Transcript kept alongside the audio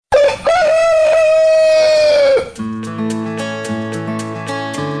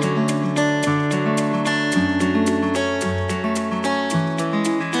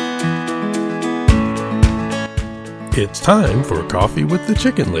time for Coffee with the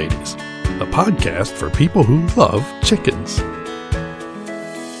Chicken Ladies, a podcast for people who love chickens.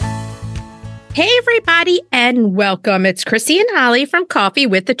 Hey everybody, and welcome. It's Chrissy and Holly from Coffee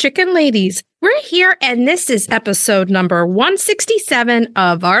with the Chicken Ladies. We're here, and this is episode number 167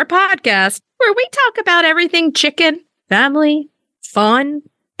 of our podcast, where we talk about everything chicken, family, fun,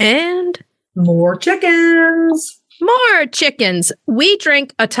 and more chickens. More chickens. We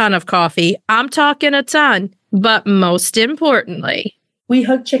drink a ton of coffee. I'm talking a ton. But most importantly, we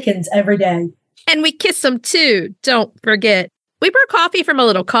hug chickens every day. And we kiss them too. Don't forget. We brew coffee from a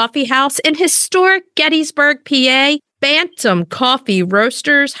little coffee house in historic Gettysburg, PA. Bantam Coffee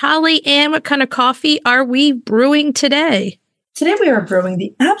Roasters. Holly Ann, what kind of coffee are we brewing today? Today we are brewing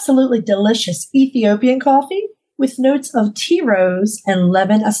the absolutely delicious Ethiopian coffee with notes of tea rose and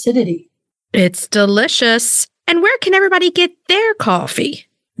lemon acidity. It's delicious. And where can everybody get their coffee?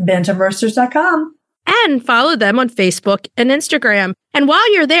 BantamRoasters.com. And follow them on Facebook and Instagram. And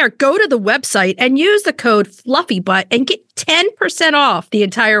while you're there, go to the website and use the code FluffyButt and get 10% off the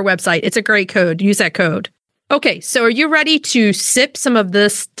entire website. It's a great code. Use that code. Okay, so are you ready to sip some of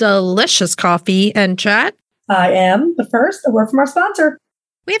this delicious coffee and chat? I am. But first, a word from our sponsor.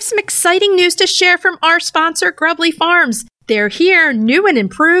 We have some exciting news to share from our sponsor, Grubbly Farms. They're here, new and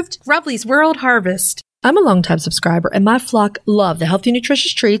improved, Grubbly's World Harvest. I'm a longtime subscriber, and my flock love the healthy,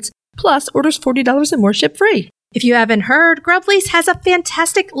 nutritious treats, plus orders $40 and more ship free. If you haven't heard, Grubbly's has a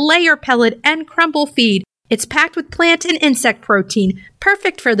fantastic layer pellet and crumble feed. It's packed with plant and insect protein,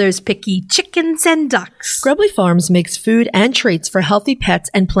 perfect for those picky chickens and ducks. Grubbly Farms makes food and treats for healthy pets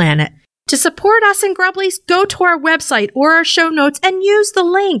and planet. To support us in Grubbly's, go to our website or our show notes and use the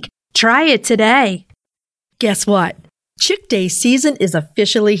link. Try it today. Guess what? Chick Day season is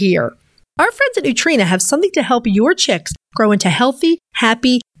officially here. Our friends at Nutrena have something to help your chicks grow into healthy,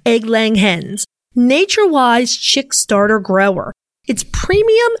 happy, egg-laying hens. Nature-Wise Chick Starter Grower. It's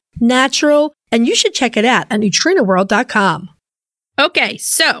premium, natural, and you should check it out at NutrenaWorld.com. Okay,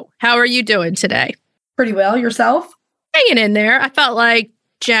 so how are you doing today? Pretty well. Yourself? Hanging in there. I felt like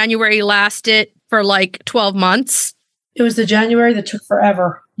January lasted for like 12 months. It was the January that took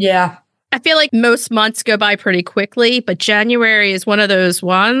forever. Yeah. I feel like most months go by pretty quickly, but January is one of those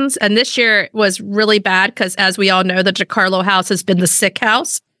ones. And this year was really bad because, as we all know, the DiCarlo house has been the sick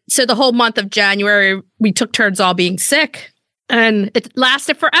house. So the whole month of January, we took turns all being sick. And it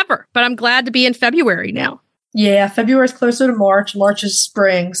lasted forever. But I'm glad to be in February now. Yeah, February is closer to March. March is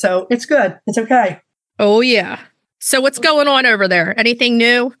spring. So it's good. It's okay. Oh, yeah. So what's going on over there? Anything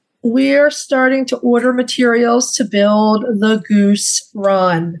new? We're starting to order materials to build the Goose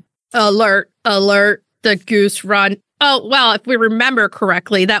Run. Alert, alert, the Goose Run. Oh, well, if we remember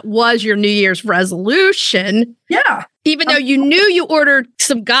correctly, that was your New Year's resolution. Yeah. Even though you knew you ordered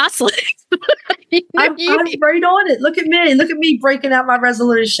some goslings. I'm right on it. Look at me. Look at me breaking out my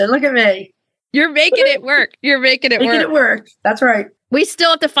resolution. Look at me. You're making it work. You're making it work. Making it work. That's right. We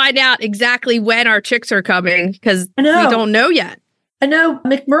still have to find out exactly when our chicks are coming because we don't know yet. I know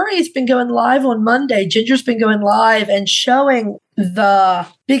McMurray's been going live on Monday. Ginger's been going live and showing the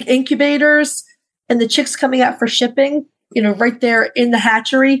big incubators and the chicks coming out for shipping, right there in the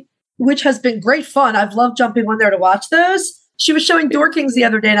hatchery, which has been great fun. I've loved jumping on there to watch those. She was showing Dorkings the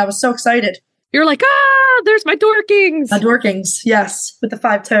other day and I was so excited. You're like, there's my Dorkings. My Dorkings, yes, with the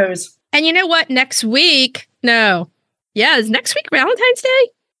 5 toes. And you know what? Next week, is next week Valentine's Day?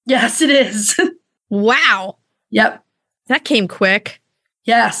 Yes, it is. Wow. Yep. That came quick.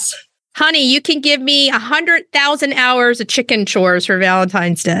 Yes. Honey, you can give me 100,000 hours of chicken chores for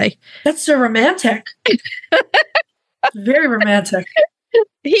Valentine's Day. That's so romantic. Very romantic.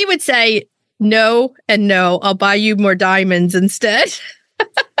 He would say, no and no, I'll buy you more diamonds instead.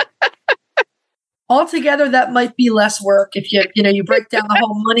 Altogether, that might be less work if you break down the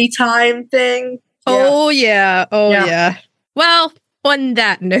whole money time thing. Yeah. Oh, yeah. Well, on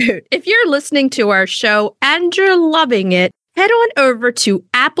that note, if you're listening to our show and you're loving it, head on over to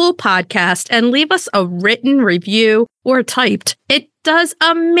Apple Podcast and leave us a written review or typed. It does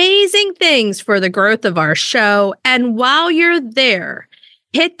amazing things for the growth of our show. And while you're there,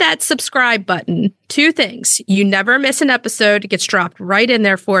 hit that subscribe button. 2 things. You never miss an episode. It gets dropped right in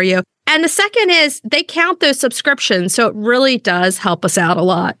there for you. And the second is they count those subscriptions. So it really does help us out a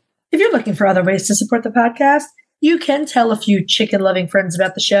lot. If you're looking for other ways to support the podcast, you can tell a few chicken-loving friends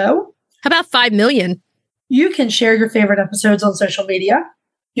about the show. How about 5 million? You can share your favorite episodes on social media.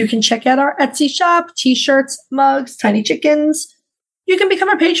 You can check out our Etsy shop, t-shirts, mugs, tiny chickens. You can become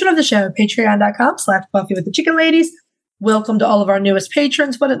a patron of the show, patreon.com/coffeewiththechickenladies. Welcome to all of our newest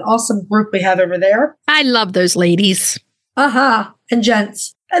patrons. What an awesome group we have over there. I love those ladies. And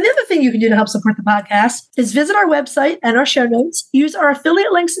gents. And the other thing you can do to help support the podcast is visit our website and our show notes, use our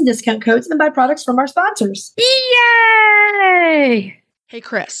affiliate links and discount codes, and buy products from our sponsors. Yay! Hey,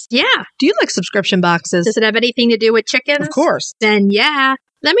 Chris. Yeah. Do you like subscription boxes? Does it have anything to do with chickens? Of course. Then yeah.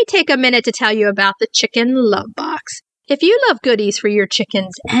 Let me take a minute to tell you about the Chicken Love Box. If you love goodies for your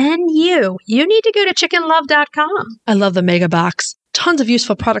chickens and you need to go to chickenlove.com. I love the mega box. Tons of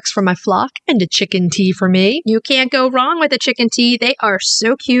useful products for my flock and a chicken tea for me. You can't go wrong with a chicken tea. They are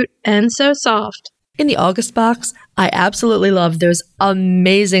so cute and so soft. In the August box, I absolutely love those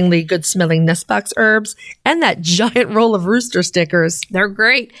amazingly good-smelling nest box herbs and that giant roll of rooster stickers. They're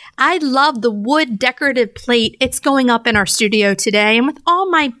great. I love the wood decorative plate. It's going up in our studio today. And with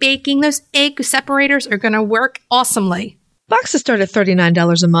all my baking, those egg separators are going to work awesomely. Boxes start at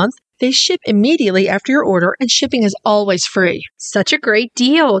 $39 a month. They ship immediately after your order, and shipping is always free. Such a great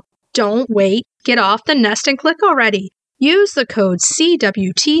deal. Don't wait. Get off the nest and click already. Use the code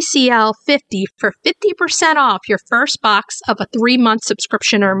CWTCL50 for 50% off your first box of a 3-month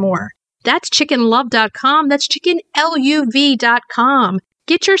subscription or more. That's chickenlove.com. That's chickenluv.com.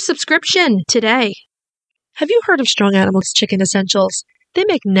 Get your subscription today. Have you heard of Strong Animals Chicken Essentials? They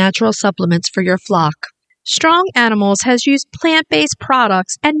make natural supplements for your flock. Strong Animals has used plant-based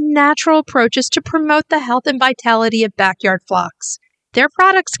products and natural approaches to promote the health and vitality of backyard flocks. Their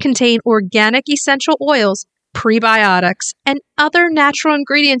products contain organic essential oils, prebiotics, and other natural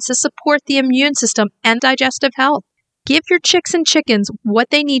ingredients to support the immune system and digestive health. Give your chicks and chickens what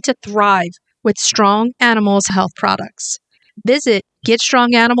they need to thrive with Strong Animals health products. Visit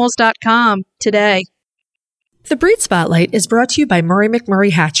GetStrongAnimals.com today. The Breed Spotlight is brought to you by Murray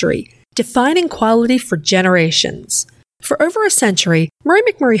McMurray Hatchery, defining quality for generations. For over a century, Murray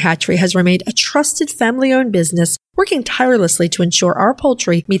McMurray Hatchery has remained a trusted family-owned business, working tirelessly to ensure our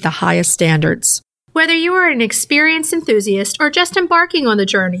poultry meet the highest standards. Whether you are an experienced enthusiast or just embarking on the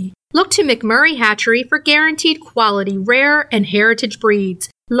journey, look to McMurray Hatchery for guaranteed quality, rare and heritage breeds,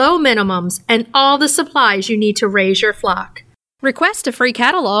 low minimums, and all the supplies you need to raise your flock. Request a free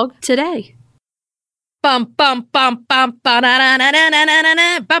catalog today. Bum bum bum bum ba na na na na na na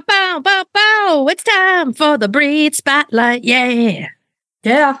na bum bum bum bum. It's time for the Breed Spotlight. Yeah.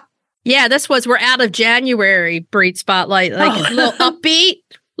 We're out of January Breed Spotlight. Like a little upbeat.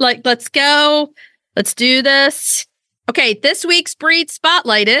 Like, let's go. Let's do this. Okay, this week's Breed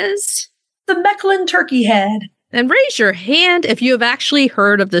Spotlight is the Mechelen turkey head. And raise your hand if you have actually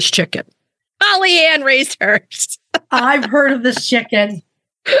heard of this chicken. Holly Ann raised hers. I've heard of this chicken.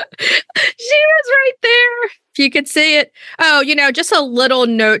 She was right there. If you could see it. Oh, just a little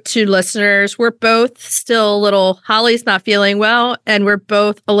note to listeners. We're both still a little, Holly's not feeling well, and we're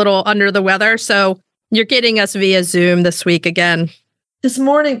both a little under the weather. So you're getting us via Zoom this week again. This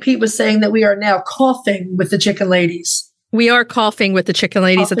morning, Pete was saying that we are now coughing with the chicken ladies. We are coughing with the chicken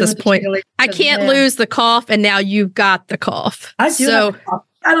ladies at this point. I can't lose the cough, and now you've got the cough. I do have the cough.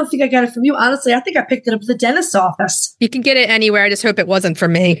 I don't think I got it from you. Honestly, I think I picked it up at the dentist's office. You can get it anywhere. I just hope it wasn't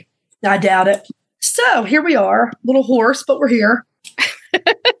from me. I doubt it. So here we are. A little hoarse, but we're here.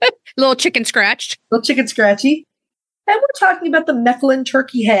 Little chicken scratched. Little chicken scratchy. And we're talking about the Mechelen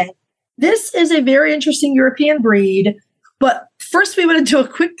turkey head. This is a very interesting European breed. But first, we want to do a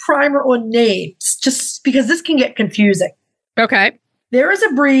quick primer on names, just because this can get confusing. Okay. There is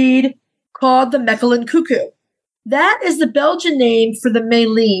a breed called the Mechelen cuckoo. That is the Belgian name for the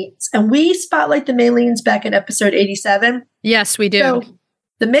Malines. And we spotlight the Malines back in episode 87. Yes, we do. So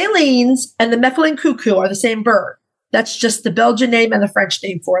the Malines and the Mechelen cuckoo are the same bird. That's just the Belgian name and the French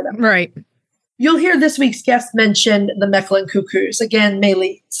name for them. Right. You'll hear this week's guest mention the Mechelen cuckoos. Again,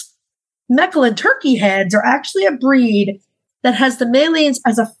 Malines. Mechelen turkey heads are actually a breed that has the Malines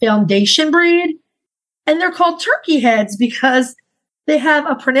as a foundation breed. And they're called turkey heads because they have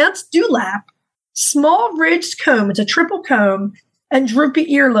a pronounced dewlap, small ridged comb, it's a triple comb, and droopy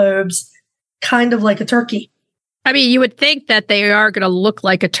earlobes, kind of like a turkey. I mean, you would think that they are going to look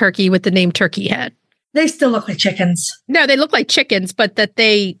like a turkey with the name turkey head. They still look like chickens. No, they look like chickens, but that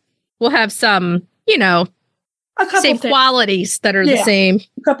they will have some, same qualities that are the same.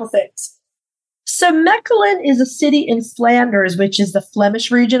 A couple things. So Mechelen is a city in Flanders, which is the Flemish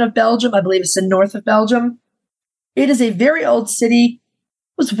region of Belgium. I believe it's the north of Belgium. It is a very old city. It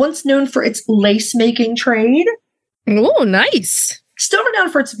was once known for its lace-making trade. Oh, nice. Still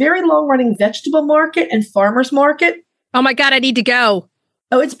renowned for its very long-running vegetable market and farmers market. Oh my God, I need to go.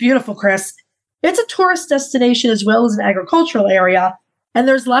 Oh, it's beautiful, Chris. It's a tourist destination as well as an agricultural area, and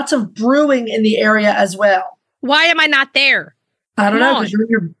there's lots of brewing in the area as well. Why am I not there? I don't know, because you're in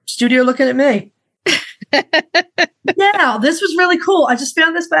your studio looking at me. Now, this was really cool. I just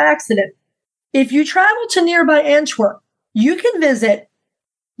found this by accident. If you travel to nearby Antwerp, you can visit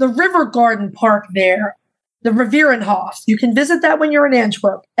the River Garden Park there, the Rivierenhof. You can visit that when you're in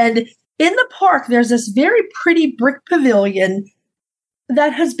Antwerp. And in the park, there's this very pretty brick pavilion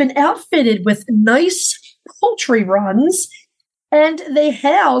that has been outfitted with nice poultry runs, and they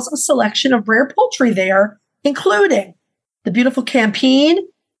house a selection of rare poultry there, including the beautiful Campine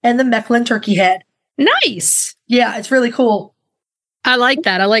and the Mechelen turkey head. Nice. Yeah, it's really cool. I like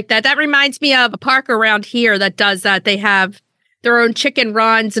that. That reminds me of a park around here that does that. They have their own chicken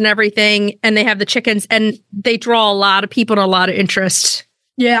runs and everything, and they have the chickens, and they draw a lot of people and a lot of interest.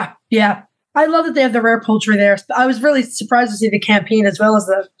 Yeah. I love that they have the rare poultry there. I was really surprised to see the Campine as well as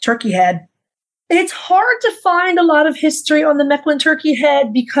the turkey head. It's hard to find a lot of history on the Mechelen turkey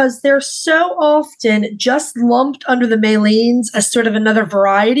head because they're so often just lumped under the Malines as sort of another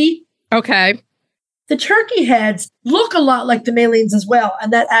variety. Okay. The turkey heads look a lot like the Malines as well,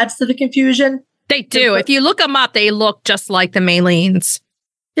 and that adds to the confusion. They do. If you look them up, they look just like the Malines.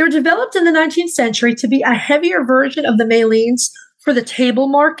 They were developed in the 19th century to be a heavier version of the Malines for the table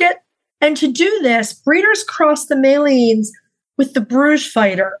market. And to do this, breeders crossed the Malines with the Bruges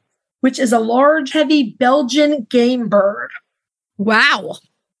fighter, which is a large, heavy Belgian game bird. Wow.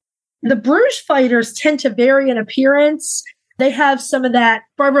 The Bruges fighters tend to vary in appearance. They have some of that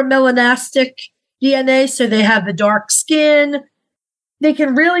barbaro-melanastic DNA, so they have the dark skin. They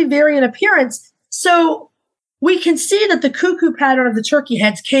can really vary in appearance. So we can see that the cuckoo pattern of the turkey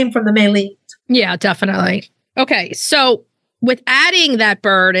heads came from the Malines. Yeah, definitely. Okay, so with adding that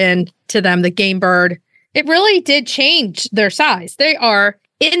bird in to them, the game bird, it really did change their size. They are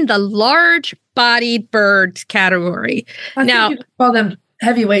in the large-bodied birds category. I think you could call them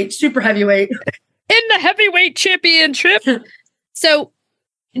heavyweight, super heavyweight. In the heavyweight championship. So,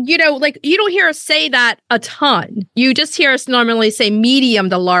 you don't hear us say that a ton. You just hear us normally say medium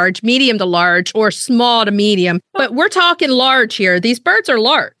to large, or small to medium. But we're talking large here. These birds are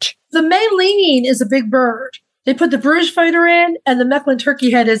large. The Maline is a big bird. They put the Bruges fighter in, and the Mechelen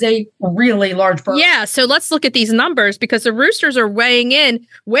turkey head is a really large bird. Yeah, so let's look at these numbers because the roosters are weighing in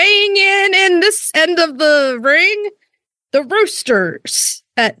this end of the ring. The roosters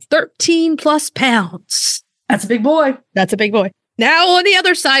at 13 plus pounds. That's a big boy. That's a big boy. Now on the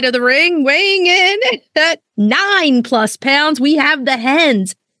other side of the ring, weighing in at 9 plus pounds, we have the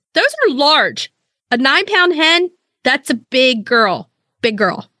hens. Those are large. A 9-pound hen, that's a big girl. Big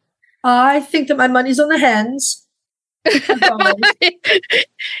girl. I think that my money's on the hens.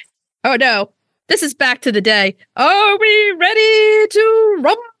 Oh, no. This is back to the day. Are we ready to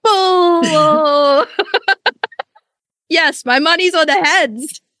rumble? Yes, my money's on the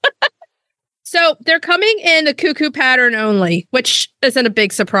hens. So they're coming in the cuckoo pattern only, which isn't a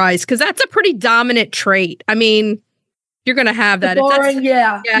big surprise because that's a pretty dominant trait. I mean, you're going to have that. The barring,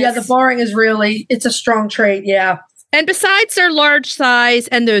 yeah. Yes. Yeah, the barring is really, it's a strong trait, yeah. And besides their large size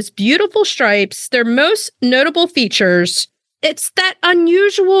and those beautiful stripes, their most notable features, it's that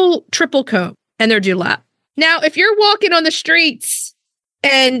unusual triple comb and their dewlap. Now, if you're walking on the streets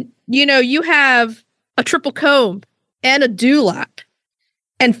and, you have a triple comb and a dewlap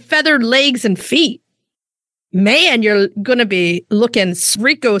and feathered legs and feet, man, you're going to be looking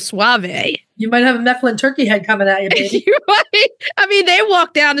rico suave. You might have a Mechelen turkey head coming at you, baby. I mean, they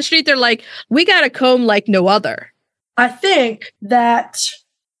walk down the street, they're like, we got a comb like no other. I think that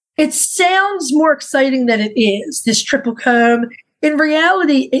it sounds more exciting than it is, this triple comb. In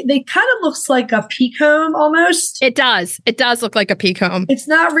reality, it kind of looks like a pea comb almost. It does. It does look like a pea comb. It's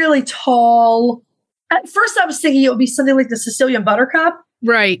not really tall. At first, I was thinking it would be something like the Sicilian buttercup.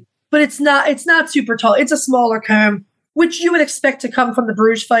 Right. But it's not super tall. It's a smaller comb, which you would expect to come from the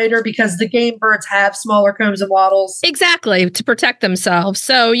Bruges fighter because the game birds have smaller combs and wattles. Exactly, to protect themselves.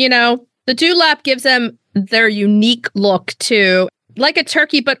 So, the dewlap gives them their unique look too, like a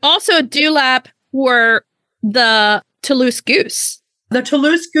turkey, but also a dewlap for the Toulouse goose. The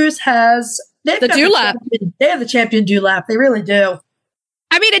Toulouse goose has the dewlap. They have the champion dewlap. They really do.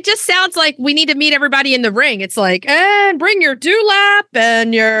 I mean, it just sounds like we need to meet everybody in the ring. It's like, and bring your dewlap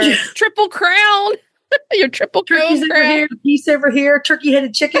and your triple crown, your triple turkeys over here, geese over here,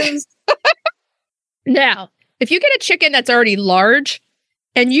 turkey-headed chickens. Now, if you get a chicken that's already large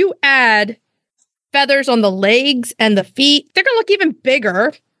and you add feathers on the legs and the feet, they're going to look even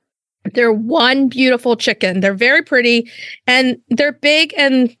bigger. They're one beautiful chicken. They're very pretty and they're big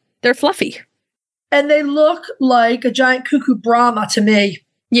and they're fluffy. And they look like a giant cuckoo Brahma to me.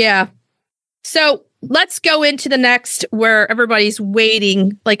 Yeah. So let's go into the next where everybody's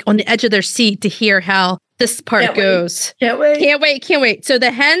waiting, like on the edge of their seat to hear how this part goes. Can't wait. So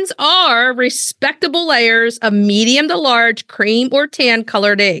the hens are respectable layers of medium to large cream or tan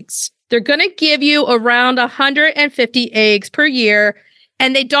colored eggs. They're going to give you around 150 eggs per year.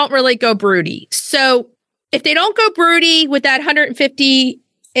 and they don't really go broody. So if they don't go broody with that 150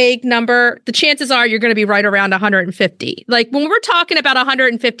 egg number, the chances are you're going to be right around 150. Like when we're talking about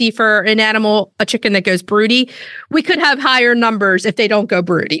 150 for an animal, a chicken that goes broody, we could have higher numbers if they don't go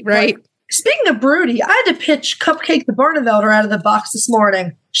broody, right? Speaking of broody, I had to pitch Cupcake the Barnevelder out of the box this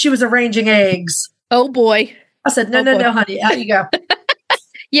morning. She was arranging eggs. Oh boy. I said, no, honey, out you go.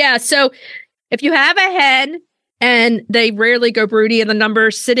 Yeah, so if you have a hen and they rarely go broody and the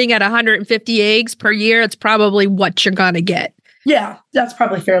number's sitting at 150 eggs per year, it's probably what you're going to get. Yeah, that's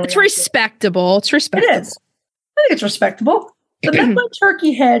probably fairly It's respectable. It's respectable. It is. I think it's respectable. The Mechelen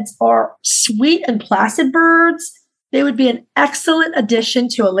turkey heads are sweet and placid birds. They would be an excellent addition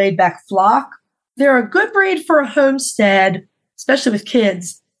to a laid-back flock. They're a good breed for a homestead, especially with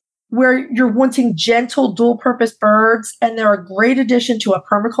kids, where you're wanting gentle dual-purpose birds, and they're a great addition to a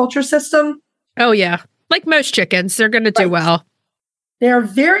permaculture system. Oh, yeah. Like most chickens, they're going to do well. They are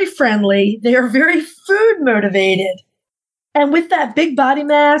very friendly. They are very food-motivated. And with that big body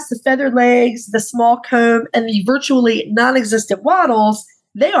mass, the feathered legs, the small comb, and the virtually non-existent wattles,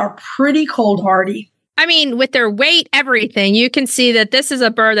 they are pretty cold hardy. I mean, with their weight, everything, you can see that this is a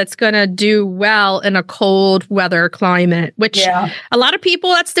bird that's going to do well in a cold weather climate, which a lot of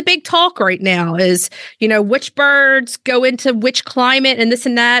people, that's the big talk right now is, which birds go into which climate and this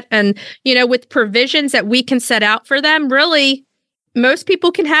and that. And, with provisions that we can set out for them, really, most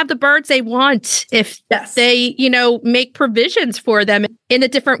people can have the birds they want if they, make provisions for them in the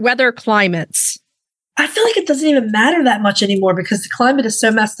different weather climates. I feel like it doesn't even matter that much anymore because the climate is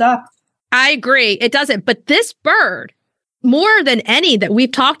so messed up. I agree. It doesn't. But this bird, more than any that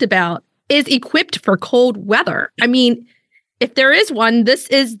we've talked about, is equipped for cold weather. I mean, if there is one, this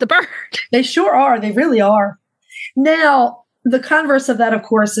is the bird. They sure are. They really are. Now, the converse of that, of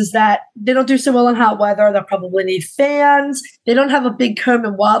course, is that they don't do so well in hot weather. They'll probably need fans. They don't have a big comb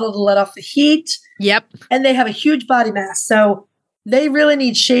and wattle to let off the heat. Yep. And they have a huge body mass. So they really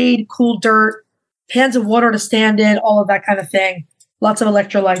need shade, cool dirt, pans of water to stand in, all of that kind of thing. Lots of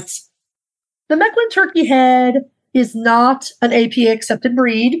electrolytes. The Mechelen turkey head is not an APA accepted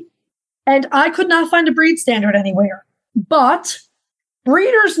breed, and I could not find a breed standard anywhere. But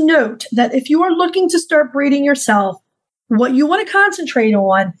breeders note that if you are looking to start breeding yourself, what you want to concentrate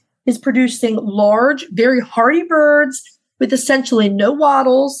on is producing large, very hardy birds with essentially no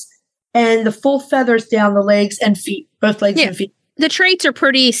wattles and the full feathers down the legs and feet, both legs and feet. The traits are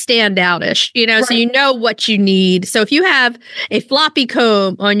pretty standoutish, right. So you know what you need. So if you have a floppy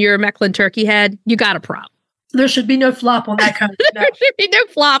comb on your Mechelen turkey head, you got a problem. There should be no flop on that comb. No. There should be no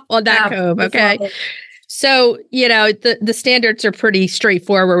flop on that comb, okay? So, the standards are pretty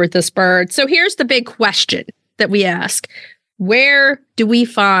straightforward with this bird. So here's the big question that we ask. Where do we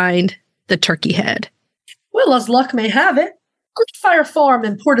find the turkey head? Well, as luck may have it, Greenfire Farm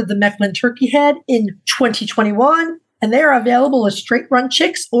imported the Mechelen turkey head in 2021. And they are available as straight-run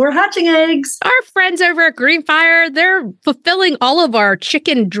chicks or hatching eggs. Our friends over at Greenfire, they're fulfilling all of our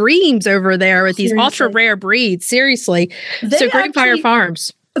chicken dreams over there with these ultra-rare breeds. Seriously. So Greenfire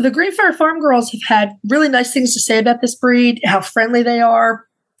Farms. The Greenfire Farm girls have had really nice things to say about this breed, how friendly they are.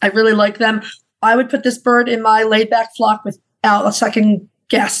 I really like them. I would put this bird in my laid-back flock without a second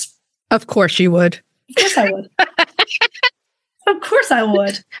guess. Of course you would. Of course I would. Of course I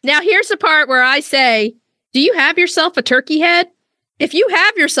would. Now, here's the part where I say, do you have yourself a turkey head? If you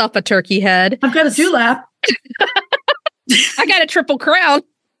have yourself a turkey head, I've got a dewlap. I got a triple crown.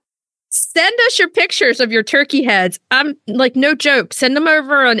 Send us your pictures of your turkey heads. I'm like, no joke. Send them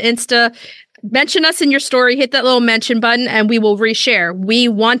over on Insta. Mention us in your story. Hit that little mention button and we will reshare. We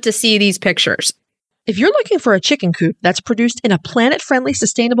want to see these pictures. If you're looking for a chicken coop that's produced in a planet-friendly,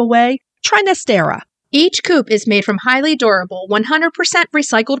 sustainable way, try Nestera. Each coop is made from highly durable, 100%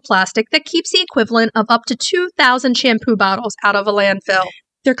 recycled plastic that keeps the equivalent of up to 2,000 shampoo bottles out of a landfill.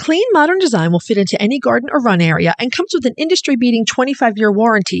 Their clean, modern design will fit into any garden or run area and comes with an industry-beating 25-year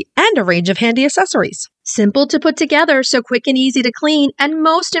warranty and a range of handy accessories. Simple to put together, so quick and easy to clean, and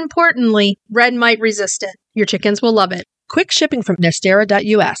most importantly, red mite resistant. Your chickens will love it. Quick shipping from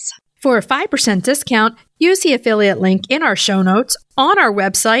Nestera.us. For a 5% discount, use the affiliate link in our show notes, on our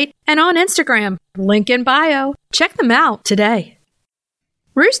website, and on Instagram. Link in bio. Check them out today.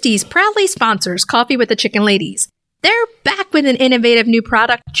 Roosty's proudly sponsors Coffee with the Chicken Ladies. They're back with an innovative new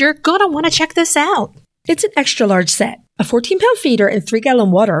product. You're going to want to check this out. It's an extra-large set, a 14-pound feeder in 3-gallon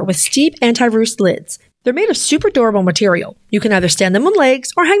water with steep anti-roost lids. They're made of super durable material. You can either stand them on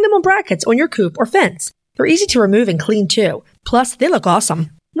legs or hang them on brackets on your coop or fence. They're easy to remove and clean too. Plus, they look awesome.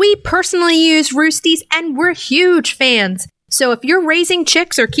 We personally use Roosties and we're huge fans. So if you're raising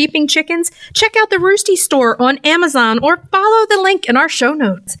chicks or keeping chickens, check out the Roosty store on Amazon or follow the link in our show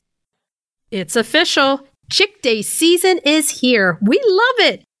notes. It's official. Chick Day season is here. We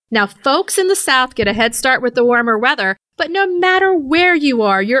love it. Now, folks in the South get a head start with the warmer weather, but no matter where you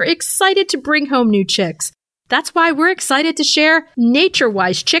are, you're excited to bring home new chicks. That's why we're excited to share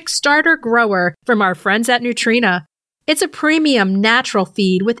NatureWise Chick Starter Grower from our friends at Nutrina. It's a premium natural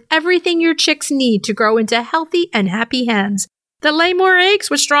feed with everything your chicks need to grow into healthy and happy hens that lay more eggs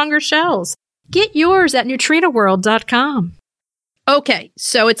with stronger shells. Get yours at nutrinaworld.com. Okay,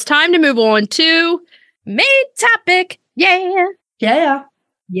 so it's time to move on to main topic. Yeah. Yeah.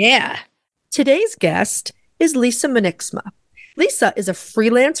 Yeah. Today's guest is Lisa Munniksma. Lisa is a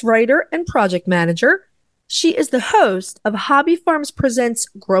freelance writer and project manager. She is the host of Hobby Farms Presents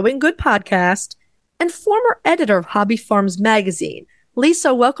Growing Good podcast and former editor of Hobby Farms magazine.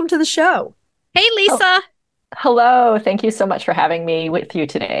 Lisa, welcome to the show. Hey, Lisa. Oh, hello. Thank you so much for having me with you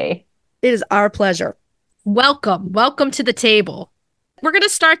today. It is our pleasure. Welcome. Welcome to the table. We're going to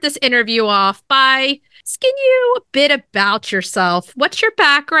start this interview off by asking you a bit about yourself. What's your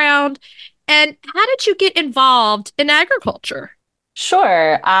background and how did you get involved in agriculture?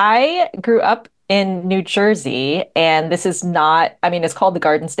 Sure. I grew up in New Jersey, and this is not, it's called the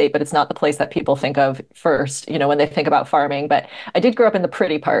Garden State, but it's not the place that people think of first, when they think about farming. But I did grow up in the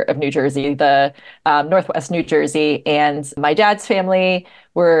pretty part of New Jersey, the Northwest New Jersey, and my dad's family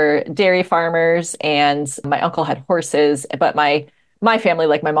were dairy farmers, and my uncle had horses, but my family,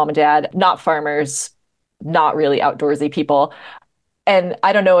 like my mom and dad, not farmers, not really outdoorsy people. And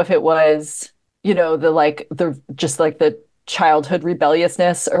I don't know if it was, the childhood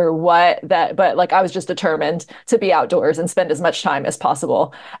rebelliousness or what that, but like I was just determined to be outdoors and spend as much time as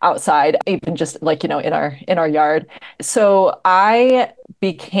possible outside, even just in our yard. So I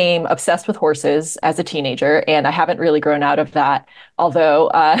became obsessed with horses as a teenager, and I haven't really grown out of that. Although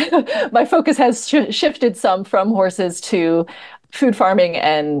my focus has shifted some from horses to food farming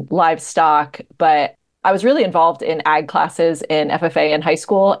and livestock, but I was really involved in ag classes in FFA in high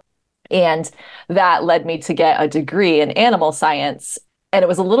school. And that led me to get a degree in animal science. And it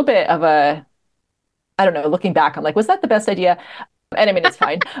was a little bit of I don't know, looking back, I'm like, was that the best idea? And it's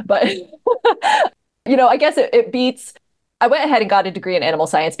fine. But, I guess it beats. I went ahead and got a degree in animal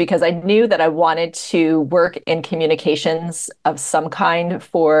science because I knew that I wanted to work in communications of some kind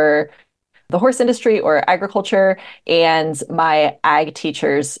for the horse industry or agriculture. And my ag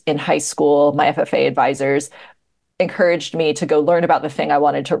teachers in high school, my FFA advisors, encouraged me to go learn about the thing I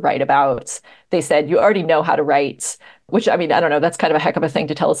wanted to write about. They said, you already know how to write, which, I don't know, that's kind of a heck of a thing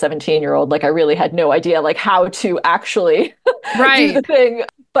to tell a 17-year-old. Like, I really had no idea, how to actually do the thing.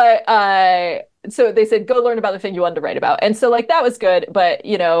 But so they said, go learn about the thing you wanted to write about. And so, that was good. But,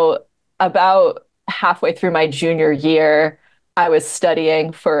 about halfway through my junior year, I was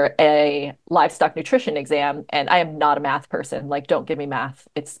studying for a livestock nutrition exam, and I am not a math person. Don't give me math.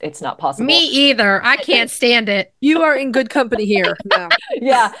 It's not possible. Me either. I can't stand it. You are in good company here. No.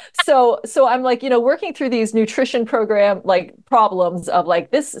 Yeah. So I'm working through these nutrition program, problems of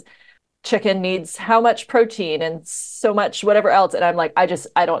this chicken needs how much protein and so much whatever else. And I'm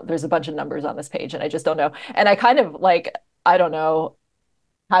I don't, there's a bunch of numbers on this page and I just don't know. And I kind of I don't know,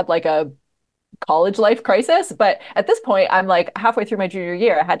 had a college life crisis. But at this point, I'm halfway through my junior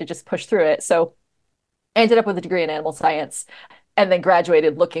year. I had to just push through it. So I ended up with a degree in animal science and then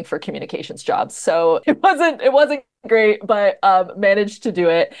graduated looking for communications jobs. So it wasn't great, but managed to do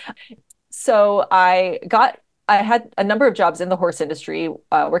it. So I had a number of jobs in the horse industry,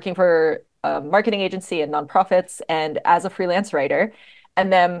 working for a marketing agency and nonprofits and as a freelance writer.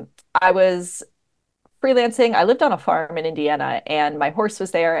 And then I was freelancing. I lived on a farm in Indiana and my horse was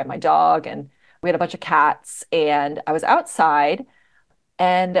there and my dog, and we had a bunch of cats, and I was outside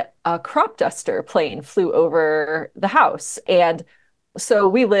and a crop duster plane flew over the house. And so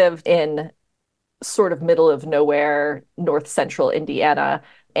we lived in sort of middle of nowhere, north central Indiana.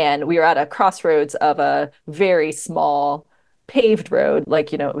 And we were at a crossroads of a very small paved road.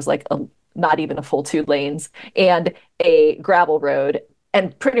 It was not even a full 2 lanes and a gravel road,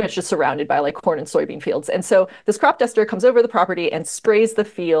 and pretty much just surrounded by corn and soybean fields. And so this crop duster comes over the property and sprays the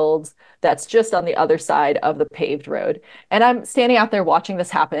fields that's just on the other side of the paved road. And I'm standing out there watching this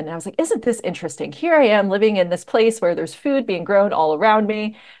happen. And I was like, isn't this interesting? Here I am living in this place where there's food being grown all around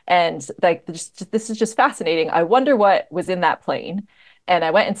me. And this is just fascinating. I wonder what was in that plane. And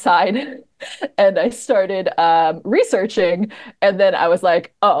I went inside and I started researching. And then I was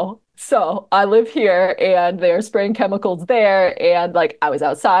like, oh, so I live here and they're spraying chemicals there. And I was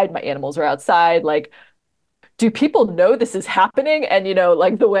outside, my animals were outside. Do people know this is happening? And,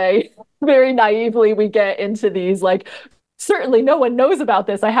 the way very naively we get into these certainly no one knows about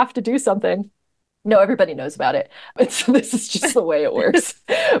this. I have to do something. No, everybody knows about it. So this is just the way it works.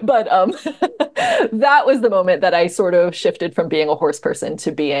 But that was the moment that I sort of shifted from being a horse person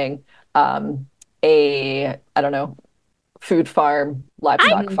to being I don't know, food farm,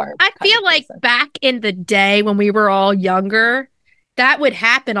 livestock farm. I feel like back in the day when we were all younger, that would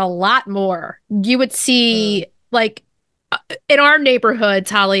happen a lot more. You would see like in our neighborhoods,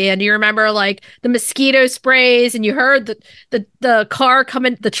 Holly, and you remember like the mosquito sprays, and you heard the car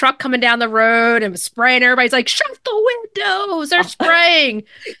coming, the truck coming down the road and spraying. Everybody's like, "Shut the windows! They're spraying!"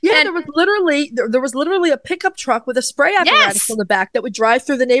 Yeah, and there was literally a pickup truck with a spray apparatus on the back that would drive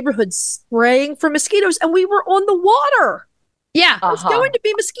through the neighborhood spraying for mosquitoes, and we were on the water. Yeah, there's going to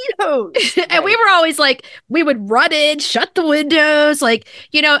be mosquitoes, and we were always like, we would run in, shut the windows, like,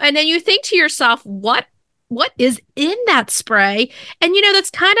 you know, and then you think to yourself, what is in that spray? And, you know, that's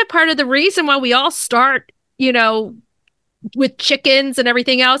kind of part of the reason why we all start, you know, with chickens and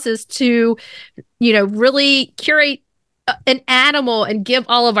everything else is to, you know, really curate an animal and give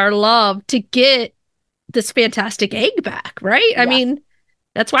all of our love to get this fantastic egg back, right? I mean,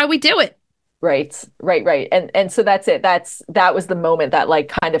 that's why we do it. Right. And so that's it. That was the moment that like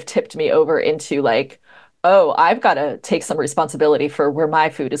kind of tipped me over into like, oh, I've got to take some responsibility for where my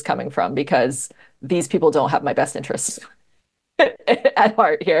food is coming from, because these people don't have my best interests at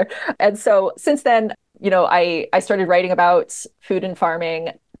heart here. And so since then, you know, I started writing about food and farming.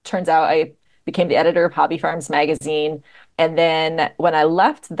 Turns out I became the editor of Hobby Farms magazine. And then when I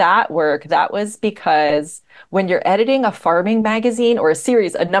left that work, that was because when you're editing a farming magazine or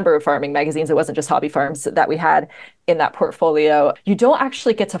a number of farming magazines, it wasn't just Hobby Farms that we had in that portfolio, you don't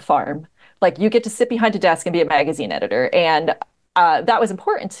actually get to farm. Like you get to sit behind a desk and be a magazine editor. And that was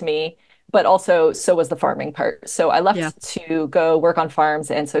important to me, but also so was the farming part. So I left to go work on farms.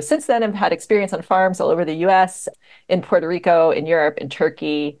 And so since then, I've had experience on farms all over the US, in Puerto Rico, in Europe, in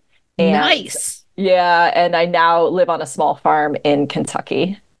Turkey. And nice. Yeah. And I now live on a small farm in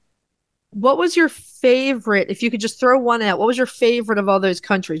Kentucky. What was your favorite, if you could just throw one out, what was your favorite of all those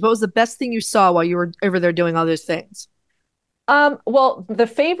countries? What was the best thing you saw while you were over there doing all those things? Well,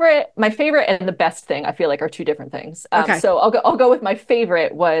 my favorite and the best thing I feel like are two different things. Okay. So I'll go with my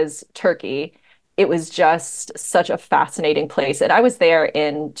favorite was Turkey. It was just such a fascinating place. And I was there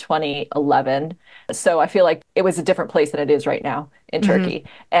in 2011. So I feel like it was a different place than it is right now in Turkey.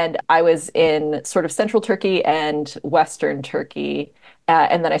 And I was in sort of central Turkey and Western Turkey.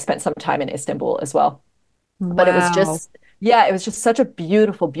 And then I spent some time in Istanbul as well. Wow. But it was just such a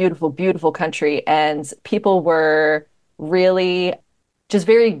beautiful, beautiful, beautiful country. And people were really just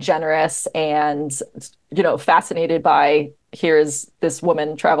very generous and, you know, fascinated by, here's this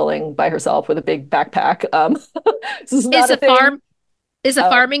woman traveling by herself with a big backpack. Is the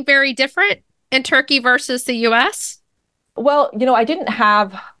farming very different in Turkey versus the US? Well, you know, I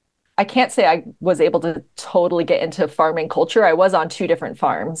can't say I was able to totally get into farming culture. I was on two different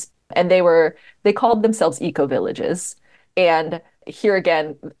farms, and they called themselves eco-villages. And here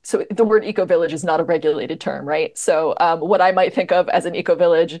again, so the word eco-village is not a regulated term, right? So what I might think of as an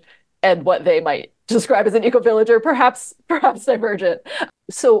eco-village and what they might describe as an eco-village are perhaps divergent.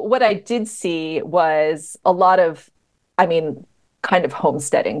 So what I did see was a lot of, kind of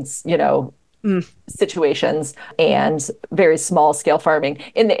homesteadings, you know, situations and very small scale farming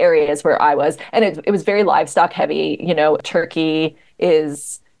in the areas where I was. And it was very livestock heavy. You know, Turkey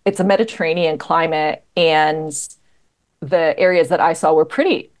it's a Mediterranean climate, and the areas that I saw were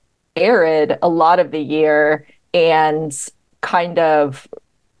pretty arid a lot of the year and kind of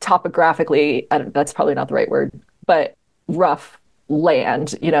topographically, that's probably not the right word, but rough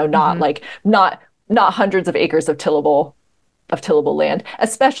land, you know, not hundreds of acres of tillable land,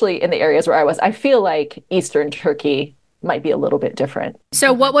 especially in the areas where I was. I feel like Eastern Turkey might be a little bit different.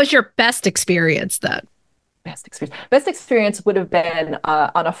 So what was your best experience then? Best experience would have been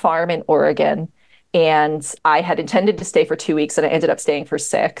on a farm in Oregon. And I had intended to stay for 2 weeks, and I ended up staying for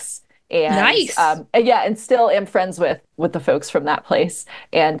 6. And, nice. And still am friends with the folks from that place,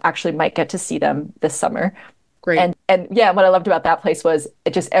 and actually might get to see them this summer. Great. And what I loved about that place was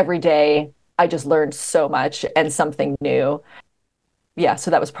just every day I just learned so much and something new. Yeah,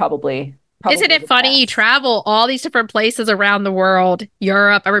 so that was probably Isn't it funny? You travel all these different places around the world,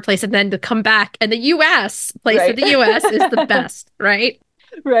 Europe, every place, and then to come back, and the U.S. place of the U.S. is the best, right?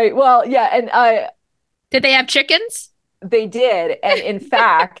 Right. Well, yeah, and did they have chickens? They did, and in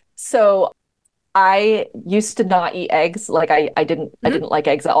fact, so I used to not eat eggs. Like I didn't like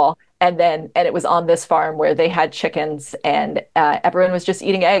eggs at all. And it was on this farm where they had chickens, and everyone was just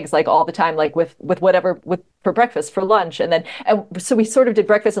eating eggs like all the time, like with whatever for breakfast, for lunch. And so we sort of did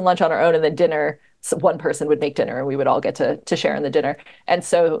breakfast and lunch on our own, and then dinner So one person would make dinner and we would all get to share in the dinner. And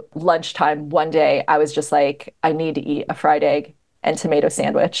so lunchtime one day, I was just like, I need to eat a fried egg and tomato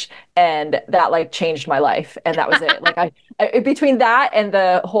sandwich. And that like changed my life. And that was it. Like I between that and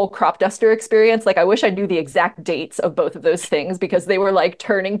the whole crop duster experience, like I wish I knew the exact dates of both of those things because they were like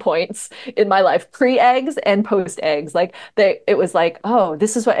turning points in my life, pre-eggs and post-eggs. Like it was like, oh,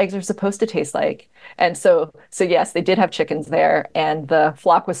 this is what eggs are supposed to taste like. And so yes, they did have chickens there and the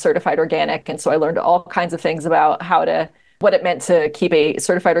flock was certified organic. And so I learned all kinds of things about what it meant to keep a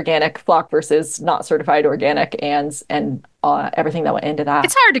certified organic flock versus not certified organic and everything that went into that.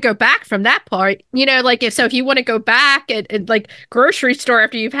 It's hard to go back from that part. Like if you want to go back and like grocery store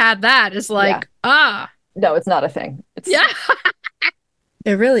after you've had that is like, No, it's not a thing.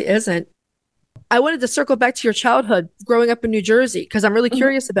 It really isn't. I wanted to circle back to your childhood growing up in New Jersey because I'm really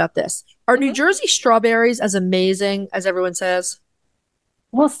curious about this. Are New Jersey strawberries as amazing as everyone says?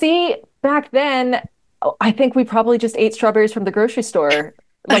 Well, see, back then, I think we probably just ate strawberries from the grocery store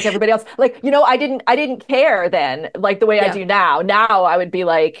like everybody else. Like, I didn't care then like the way I do now. Now I would be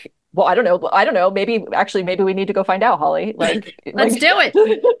like, well, I don't know. Maybe we need to go find out, Holly. Like, let's do it.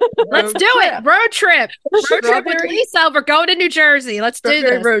 Let's do it. Road trip with Lisa. We're going to New Jersey. Let's do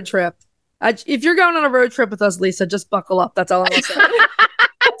this. Road trip. If you're going on a road trip with us, Lisa, just buckle up. That's all I'm going to say.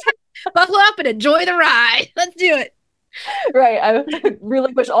 Buckle up and enjoy the ride. Let's do it. Right. I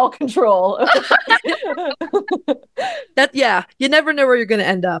relinquish all control. You never know where you're going to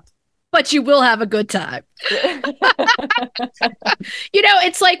end up. But you will have a good time.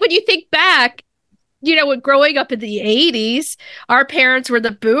 It's like when you think back, when growing up in the 80s, our parents were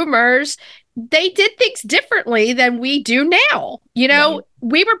the boomers. They did things differently than we do now.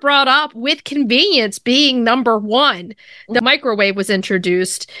 We were brought up with convenience being number one. The microwave was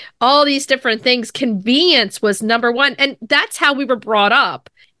introduced, all these different things. Convenience was number one. And that's how we were brought up.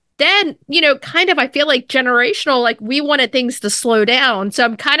 Then, kind of, I feel like generational, like we wanted things to slow down. So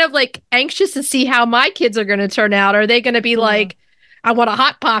I'm kind of like anxious to see how my kids are going to turn out. Are they going to be like, I want a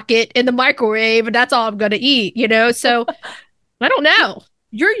Hot Pocket in the microwave and that's all I'm going to eat, So I don't know.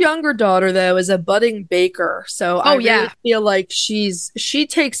 Your younger daughter, though, is a budding baker. So I really feel like she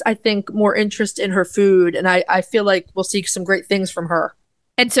takes, I think, more interest in her food. And I feel like we'll see some great things from her.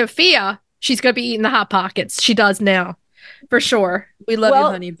 And Sophia, she's going to be eating the Hot Pockets. She does now, for sure. We love you,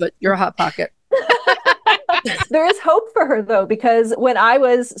 honey, but you're a Hot Pocket. There is hope for her, though, because when I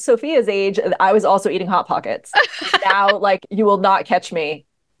was Sophia's age, I was also eating Hot Pockets. Now, like, you will not catch me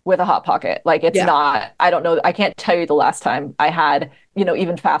with a Hot Pocket. Like it's not, I don't know. I can't tell you the last time I had,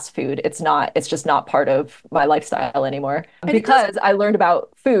 even fast food. It's just not part of my lifestyle anymore because I learned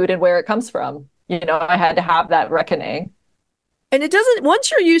about food and where it comes from. I had to have that reckoning. And it doesn't,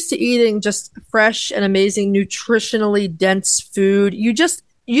 once you're used to eating just fresh and amazing, nutritionally dense food, you don't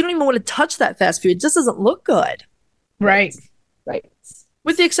even want to touch that fast food. It just doesn't look good. Right.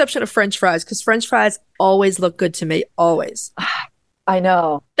 With the exception of French fries, because French fries always look good to me. Always. I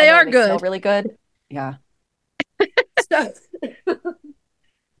know. They are good. Smell really good. Yeah.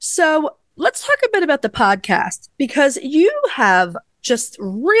 So let's talk a bit about the podcast because you have just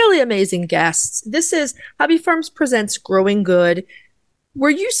really amazing guests. This is Hobby Farms Presents Growing Good,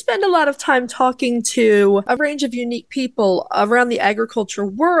 where you spend a lot of time talking to a range of unique people around the agriculture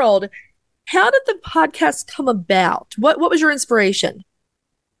world. How did the podcast come about? What was your inspiration?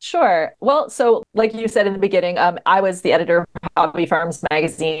 Sure. Well, so like you said in the beginning, I was the editor of Hobby Farms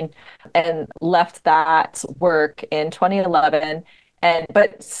magazine and left that work in 2011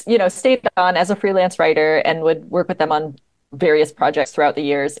 but stayed on as a freelance writer and would work with them on various projects throughout the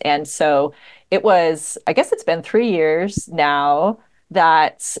years. And so it was, I guess it's been 3 years now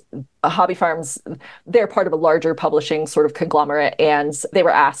that Hobby Farms, they're part of a larger publishing sort of conglomerate, and they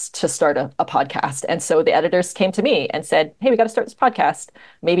were asked to start a podcast. And so the editors came to me and said, hey, we got to start this podcast.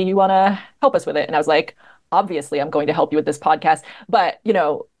 Maybe you want to help us with it. And I was like, obviously, I'm going to help you with this podcast. But,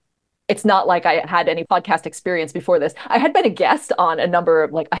 it's not like I had any podcast experience before this. I had been a guest on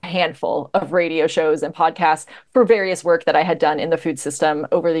a handful of radio shows and podcasts for various work that I had done in the food system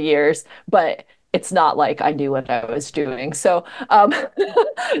over the years. But it's not like I knew what I was doing. So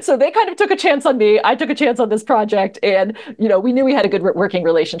so they kind of took a chance on me. I took a chance on this project. And, we knew we had a good working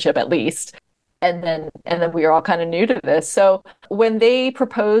relationship at least. And then we were all kind of new to this. So when they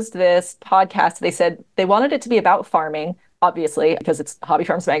proposed this podcast, they said they wanted it to be about farming, obviously, because it's Hobby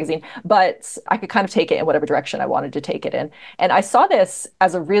Farms magazine, but I could kind of take it in whatever direction I wanted to take it in. And I saw this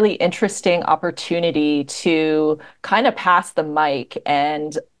as a really interesting opportunity to kind of pass the mic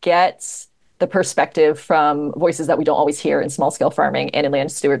and get the perspective from voices that we don't always hear in small scale farming and in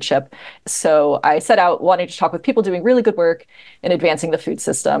land stewardship. So I set out wanting to talk with people doing really good work in advancing the food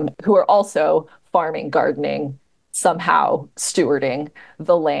system who are also farming, gardening, somehow stewarding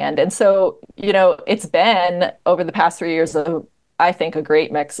the land. And so, it's been over the past 3 years of, I think, a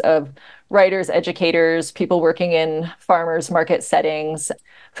great mix of writers, educators, people working in farmers market settings,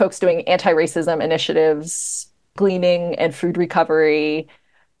 folks doing anti-racism initiatives, gleaning and food recovery.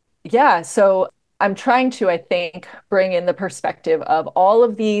 Yeah, so I'm trying to, I think, bring in the perspective of all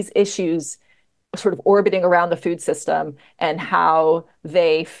of these issues sort of orbiting around the food system and how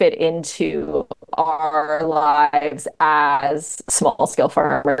they fit into our lives as small scale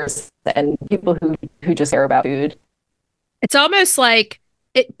farmers and people who just care about food. It's almost like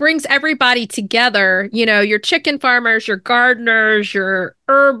it brings everybody together, your chicken farmers, your gardeners, your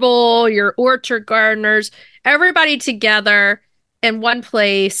herbal, your orchard gardeners, everybody together in one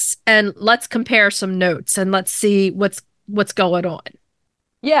place, and let's compare some notes and let's see what's going on.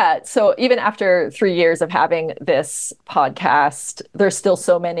 Yeah. So even after 3 years of having this podcast, there's still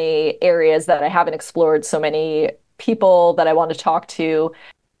so many areas that I haven't explored, so many people that I want to talk to.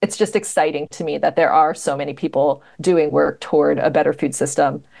 It's just exciting to me that there are so many people doing work toward a better food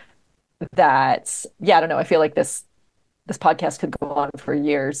system that, I don't know, I feel like this podcast could go on for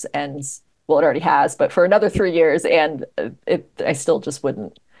years and, well, it already has, but for another 3 years, and I still just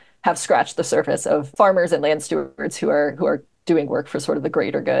wouldn't have scratched the surface of farmers and land stewards who are doing work for sort of the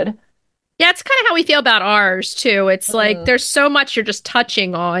greater good. Yeah, it's kind of how we feel about ours too. It's like there's so much you're just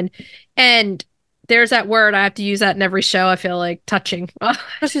touching on, and there's that word, I have to use that in every show, I feel like, touching.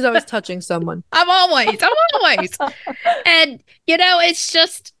 She's always touching someone. I'm always. And it's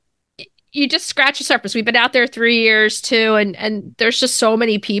just, you just scratch the surface. We've been out there 3 years too, and there's just so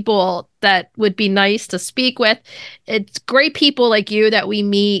many people that would be nice to speak with. It's great people like you that we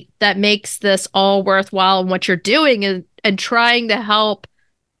meet that makes this all worthwhile, and what you're doing and trying to help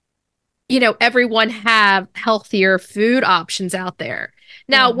everyone have healthier food options out there.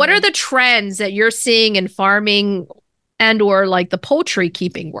 Now, what are the trends that you're seeing in farming and or like the poultry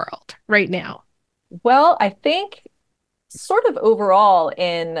keeping world right now? Well, I think sort of overall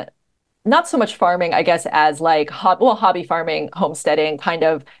in not so much farming, I guess, as like hobby farming, homesteading kind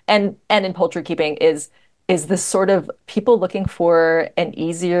of, and in poultry keeping is this sort of people looking for an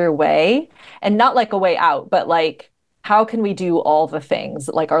easier way, and not like a way out, but like, how can we do all the things?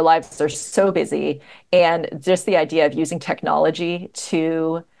 Like, our lives are so busy, and just the idea of using technology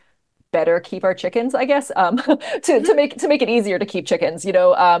to better keep our chickens, I guess, to make it easier to keep chickens.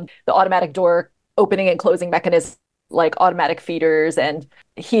 The automatic door opening and closing mechanism, like automatic feeders and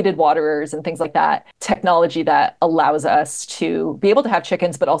heated waterers and things like that. Technology that allows us to be able to have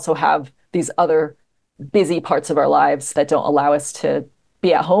chickens, but also have these other busy parts of our lives that don't allow us to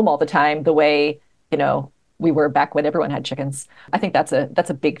be at home all the time the way we were back when everyone had chickens. I think that's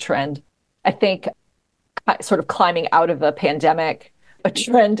a big trend. I think sort of climbing out of the pandemic, a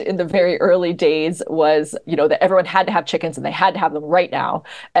trend in the very early days was, that everyone had to have chickens and they had to have them right now.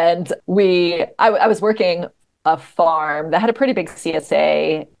 And I was working a farm that had a pretty big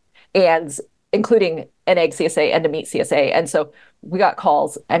CSA, and including an egg CSA and a meat CSA. And so we got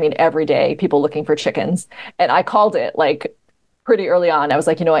calls, every day, people looking for chickens. And I called it like pretty early on. I was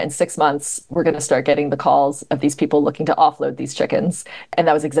like, you know what, in 6 months, we're going to start getting the calls of these people looking to offload these chickens. And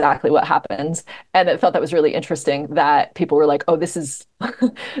that was exactly what happened. And I felt that was really interesting that people were like, oh, this is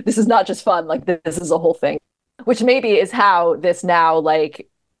this is not just fun. Like, this is a whole thing, which maybe is how this now like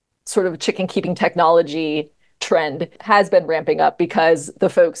sort of chicken keeping technology trend has been ramping up, because the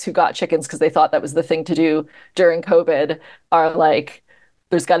folks who got chickens because they thought that was the thing to do during COVID are like,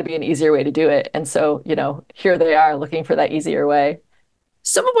 there's got to be an easier way to do it. And so, here they are looking for that easier way.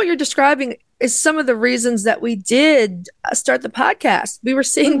 Some of what you're describing is some of the reasons that we did start the podcast. We were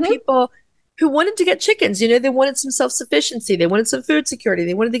seeing people who wanted to get chickens. They wanted some self-sufficiency. They wanted some food security.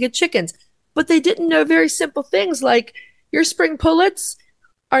 They wanted to get chickens, but they didn't know very simple things like your spring pullets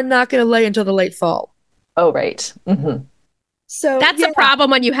are not going to lay until the late fall. Oh, right. Mm-hmm. So that's a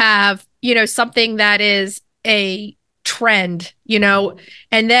problem when you have, something that is a trend,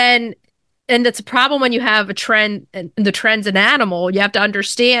 and it's a problem when you have a trend, and the trend's an animal. You have to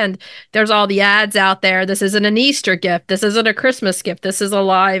understand there's all the ads out there. This isn't an Easter gift. This isn't a Christmas gift. This is a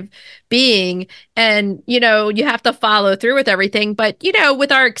live being. And, you have to follow through with everything. But,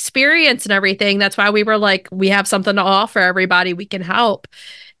 with our experience and everything, that's why we were like, we have something to offer everybody. We can help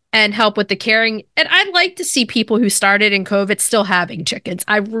with the caring. And I'd like to see people who started in COVID still having chickens.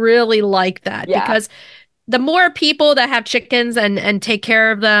 I really like that, because the more people that have chickens and take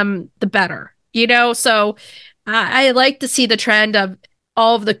care of them, the better, So I like to see the trend of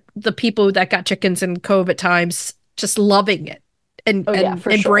all of the people that got chickens in COVID times just loving it and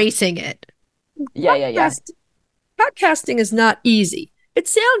embracing it. Yeah. Podcasting is not easy. It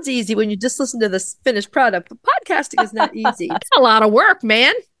sounds easy when you just listen to this finished product, but podcasting is not easy. It's a lot of work,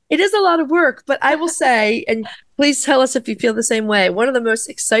 man. It is a lot of work, but I will say, and please tell us if you feel the same way, one of the most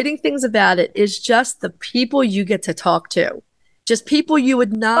exciting things about it is just the people you get to talk to. Just people you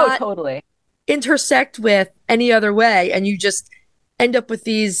would not totally intersect with any other way. And you just end up with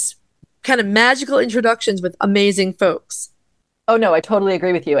these kind of magical introductions with amazing folks. Oh no, I totally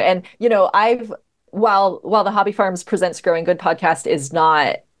agree with you. And while the Hobby Farms Presents Growing Good podcast is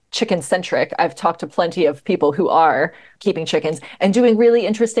not chicken centric, I've talked to plenty of people who are keeping chickens and doing really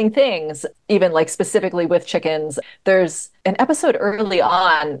interesting things, even like specifically with chickens. There's an episode early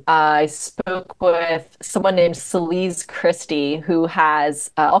on, I spoke with someone named Celise Christie, who has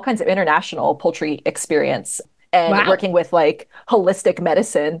all kinds of international poultry experience and working with like holistic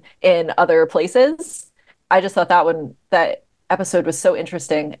medicine in other places. I just thought that episode was so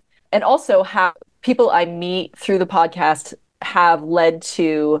interesting. And also how people I meet through the podcast have led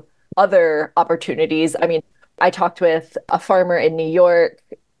to other opportunities. I mean, I talked with a farmer in New York,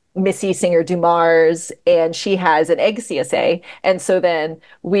 Missy Singer Dumars, and she has an egg CSA. And so then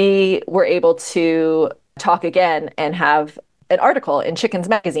we were able to talk again and have an article in Chickens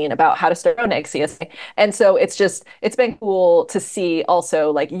Magazine about how to start your own egg CSA. And so it's been cool to see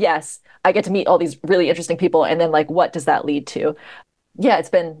also like, yes, I get to meet all these really interesting people. And then like, what does that lead to? Yeah, it's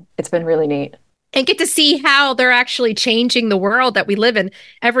been really neat. And get to see how they're actually changing the world that we live in.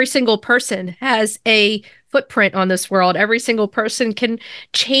 Every single person has a footprint on this world. Every single person can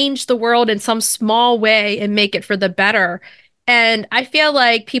change the world in some small way and make it for the better. And I feel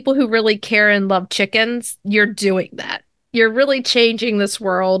like people who really care and love chickens, you're doing that. You're really changing this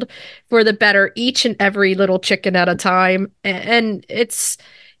world for the better, each and every little chicken at a time. And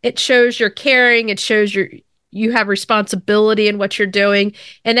it shows you're caring. It shows you have responsibility in what you're doing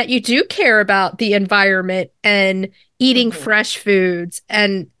and that you do care about the environment and eating fresh foods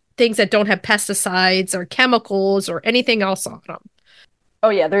and things that don't have pesticides or chemicals or anything else on them. Oh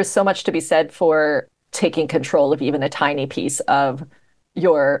yeah, there's so much to be said for taking control of even a tiny piece of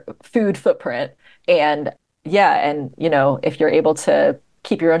your food footprint. And yeah, and if you're able to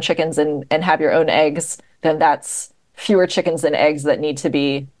keep your own chickens and have your own eggs, then that's fewer chickens than eggs that need to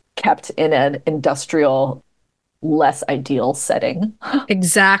be kept in an industrial, less ideal setting.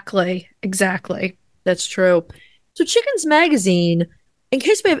 Exactly. That's true. So Chickens Magazine, in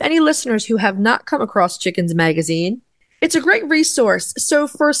case we have any listeners who have not come across Chickens Magazine, it's a great resource. So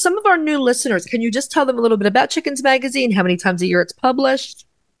for some of our new listeners, can you just tell them a little bit about Chickens Magazine, how many times a year it's published?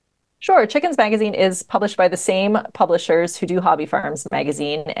 Sure. Chickens Magazine is published by the same publishers who do Hobby Farms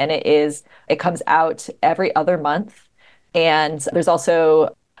Magazine, and it comes out every other month. And there's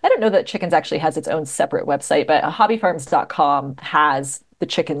also, I don't know that Chickens actually has its own separate website, but hobbyfarms.com has the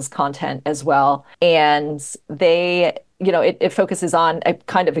chickens content as well. And they, it focuses on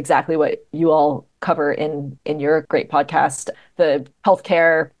kind of exactly what you all cover in your great podcast, the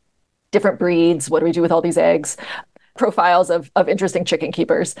healthcare, different breeds, what do we do with all these eggs, profiles of interesting chicken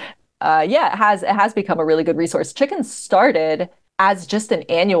keepers. It has become a really good resource. Chickens started as just an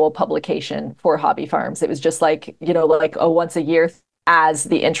annual publication for Hobby Farms. It was just like, like a once a year. As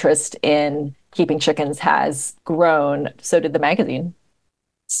the interest in keeping chickens has grown, so did the magazine.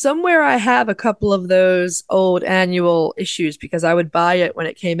 Somewhere I have a couple of those old annual issues because I would buy it when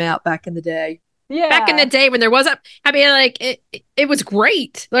it came out back in the day. Yeah. Back in the day when there wasn't, it was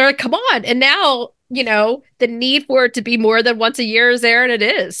great. They're like, come on. And now, the need for it to be more than once a year is there, and it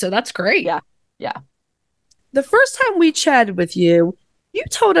is. So that's great. Yeah. The first time we chatted with you, you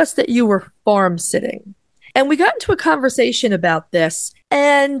told us that you were farm sitting. And we got into a conversation about this,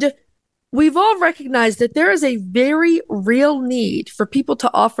 and we've all recognized that there is a very real need for people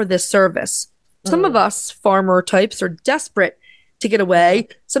to offer this service. Some of us farmer types are desperate to get away,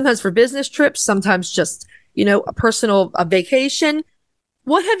 sometimes for business trips, sometimes just, a vacation.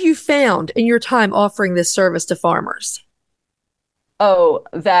 What have you found in your time offering this service to farmers? Oh,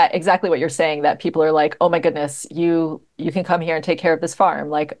 that exactly what you're saying, that people are like, oh my goodness, you can come here and take care of this farm.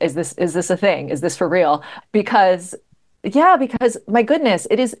 Like, is this a thing? Is this for real? Because my goodness,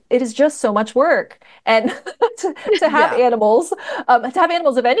 it is just so much work. And to have animals,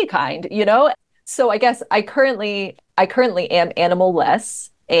 of any kind, So I guess I currently am animal-less,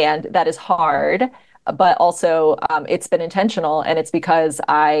 and that is hard, but also it's been intentional, and it's because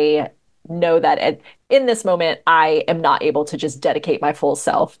I know that in this moment, I am not able to just dedicate my full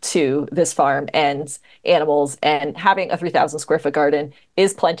self to this farm and animals, and having a 3,000 square foot garden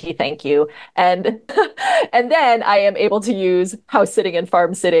is plenty. Thank you. And, and then I am able to use house sitting and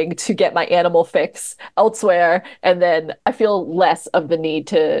farm sitting to get my animal fix elsewhere. And then I feel less of the need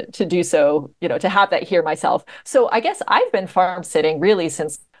to do so, to have that here myself. So I guess I've been farm sitting really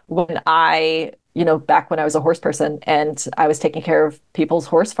since when back when I was a horse person and I was taking care of people's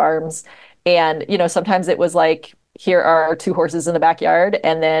horse farms. And, sometimes it was like, here are 2 horses in the backyard.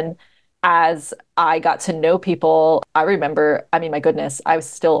 And then as I got to know people, I remember, my goodness, I was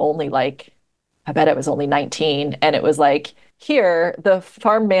still only I bet I was only 19. And it was like, here, the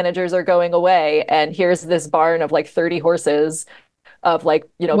farm managers are going away. And here's this barn of 30 horses of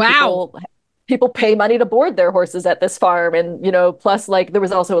wow. People pay money to board their horses at this farm. And, plus there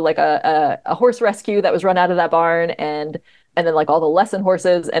was also a horse rescue that was run out of that barn, and then all the lesson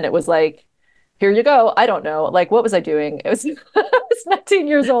horses. And it was like, here you go. I don't know. What was I doing? It was, I was 19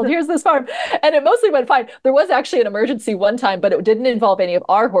 years old. Here's this farm. And it mostly went fine. There was actually an emergency one time, but it didn't involve any of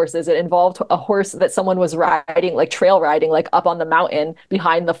our horses. It involved a horse that someone was riding, trail riding, up on the mountain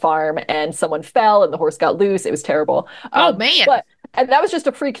behind the farm, and someone fell and the horse got loose. It was terrible. Oh, man. And that was just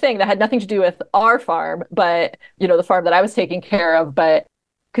a freak thing that had nothing to do with our farm, but, the farm that I was taking care of. But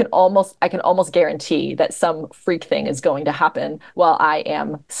I can almost guarantee that some freak thing is going to happen while I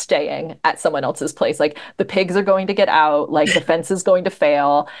am staying at someone else's place. The pigs are going to get out, the fence is going to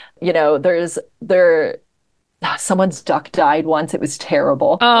fail. Someone's duck died once. It was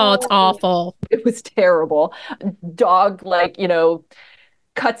terrible. Oh, it's awful. It was terrible. Dog,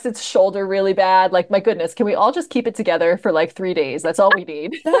 cuts its shoulder really bad. My goodness, can we all just keep it together for 3 days? That's all we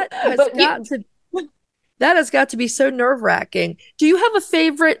need. That has got to be so nerve-wracking. Do you have a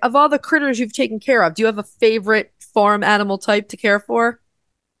favorite of all the critters you've taken care of? Do you have a favorite farm animal type to care for?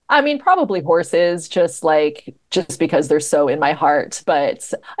 Probably horses, just because they're so in my heart.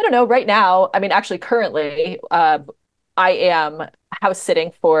 But I don't know, right now, actually currently, I am house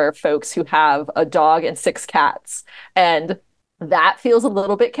sitting for folks who have a dog and 6 cats. And that feels a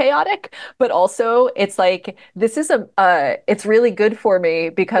little bit chaotic, but also it's it's really good for me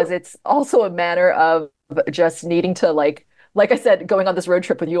because it's also a matter of just needing to like I said, going on this road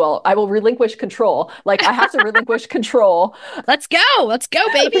trip with you all, I will relinquish control. I have to relinquish control. Let's go,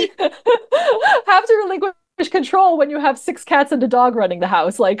 baby. Have to relinquish control when you have 6 cats and a dog running the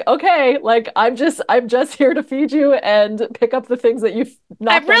house. Okay, I'm just here to feed you and pick up the things that you've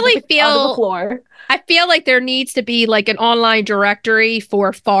knocked onto the floor. I feel like there needs to be an online directory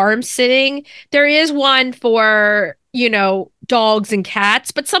for farm sitting. There is one for, dogs and cats,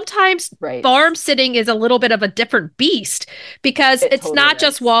 but sometimes farm sitting is a little bit of a different beast because it's totally not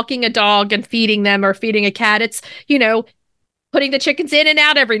just walking a dog and feeding them or feeding a cat. It's, putting the chickens in and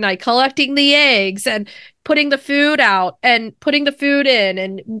out every night, collecting the eggs and putting the food out and putting the food in.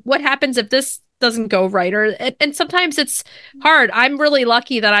 And what happens if this doesn't go right? And sometimes it's hard. I'm really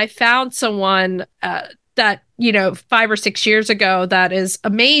lucky that I found someone that, 5 or 6 years ago that is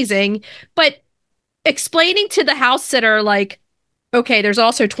amazing. But explaining to the house sitter, okay, there's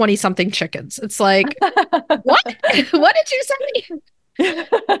also 20 something chickens. It's what? What did you say?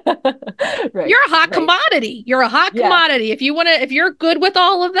 Right, you're a hot commodity. You're a hot commodity. If you're good with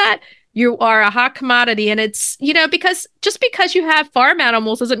all of that, you are a hot commodity. And it's, because you have farm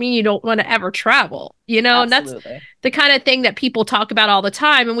animals doesn't mean you don't want to ever travel, and that's the kind of thing that people talk about all the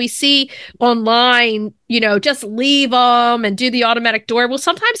time. And we see online, just leave them and do the automatic door. Well,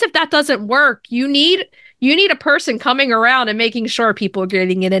 sometimes if that doesn't work, you need a person coming around and making sure people are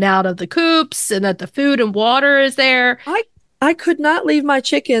getting in and out of the coops and that the food and water is there. I could not leave my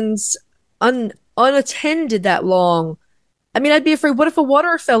chickens unattended that long. I'd be afraid, what if a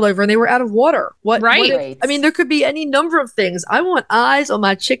water fell over and they were out of water? What if, there could be any number of things. I want eyes on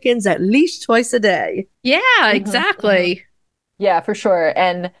my chickens at least twice a day. Yeah, exactly. Mm-hmm. Yeah, for sure.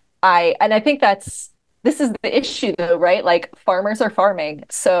 And I think this is the issue though, right? Farmers are farming,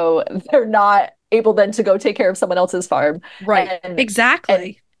 so they're not able then to go take care of someone else's farm. Right.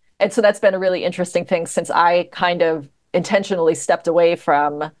 Exactly. And so that's been a really interesting thing since I kind of intentionally stepped away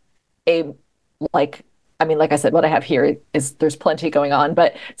from like I said, what I have here is there's plenty going on,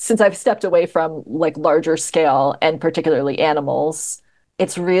 but since I've stepped away from larger scale and particularly animals,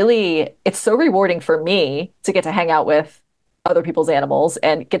 it's so rewarding for me to get to hang out with other people's animals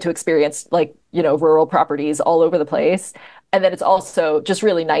and get to experience rural properties all over the place. And then it's also just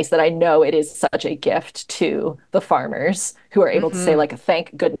really nice that I know it is such a gift to the farmers who are able to say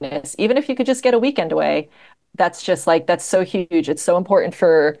thank goodness, even if you could just get a weekend away. That's just that's so huge. It's so important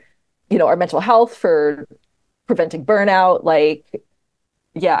for, our mental health, for preventing burnout.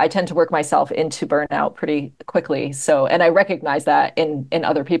 yeah, I tend to work myself into burnout pretty quickly. So, and I recognize that in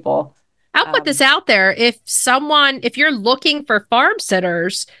other people. I'll put this out there. If you're looking for farm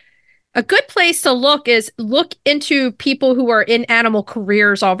sitters, a good place to look is look into people who are in animal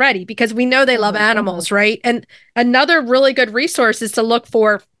careers already, because we know they love animals, right? And another really good resource is to look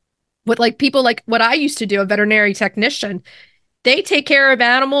for what, like, people like what I used to do, a veterinary technician. They take care of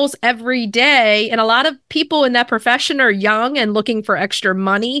animals every day. And a lot of people in that profession are young and looking for extra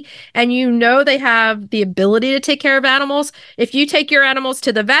money. And they have the ability to take care of animals. If you take your animals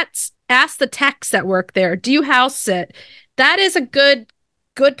to the vets, ask the techs that work there, do you house sit? That is a good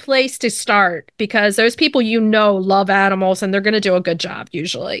place to start, because those people love animals and they're going to do a good job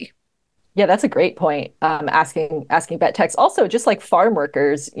usually. Yeah, that's a great point. Asking vet techs, also just like farm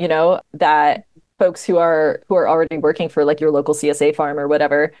workers, that folks who are already working for like your local CSA farm or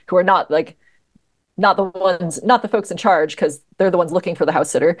whatever, who are not the folks in charge, because they're the ones looking for the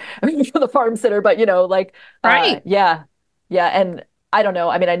house sitter for the farm sitter, but right. Yeah. And I don't know.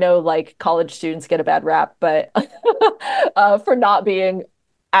 I mean, I know like college students get a bad rap, but for not being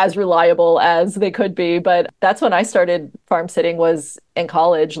as reliable as they could be. But that's when I started farm sitting, was in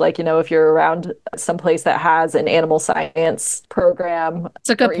college. Like, if you're around someplace that has an animal science program, it's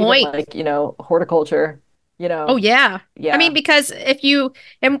a good point. Even like, horticulture, Oh, yeah. Yeah. I mean, because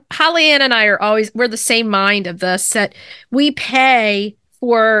and Holly Ann and I we're the same mind of this, that we pay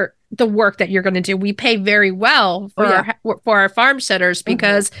for the work that you're going to do. We pay very well for our farm sitters,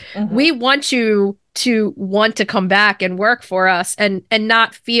 because we want you to want to come back and work for us and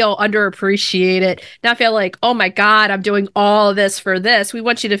not feel underappreciated, not feel like, oh my God, I'm doing all of this for this. We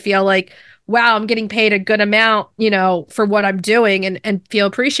want you to feel like, wow, I'm getting paid a good amount, for what I'm doing, and feel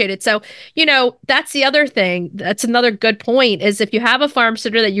appreciated. So, that's the other thing. That's another good point, is if you have a farm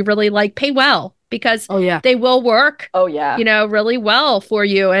sitter that you really like, pay well, because they will work, really well for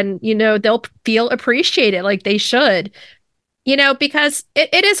you. And, they'll feel appreciated like they should, because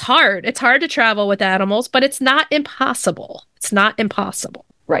it is hard. It's hard to travel with animals, but it's not impossible. It's not impossible.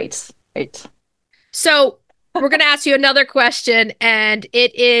 Right. So we're going to ask you another question, and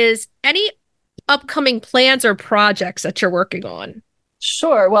it is, any upcoming plans or projects that you're working on?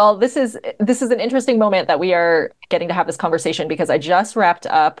 Sure. Well, this is an interesting moment that we are getting to have this conversation, because I just wrapped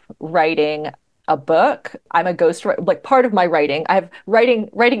up writing a book. I'm a ghostwriter. Like, part of my writing, writing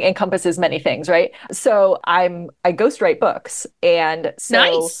encompasses many things, right? So I ghostwrite books. And so,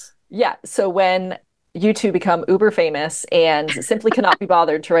 nice. Yeah. So when you two become uber famous and simply cannot be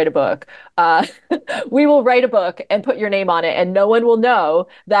bothered to write a book, we will write a book and put your name on it, and no one will know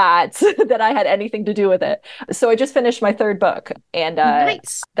that that I had anything to do with it. So I just finished my third book, and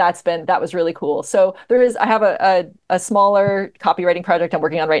nice. That was really cool. So I have a smaller copywriting project I'm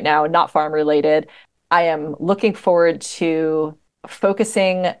working on right now, not farm related. I am looking forward to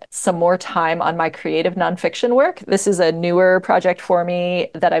focusing some more time on my creative nonfiction work. This is a newer project for me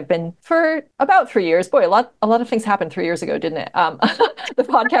that I've been for about 3 years. Boy, a lot of things happened 3 years ago, didn't it? My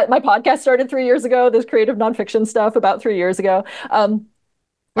podcast started 3 years ago. This creative nonfiction stuff about 3 years ago. We're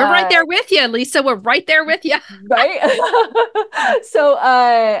right there with you, Lisa. We're right there with you. Right? So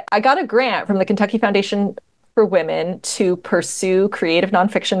I got a grant from the Kentucky Foundation for Women to pursue creative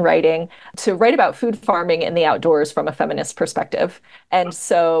nonfiction writing, to write about food farming in the outdoors from a feminist perspective. And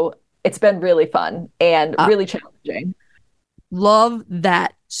so it's been really fun and really challenging. Love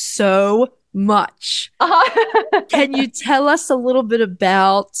that so much. Can you tell us a little bit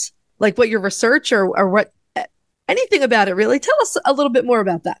about like what your research or what, anything about it really? Tell us a little bit more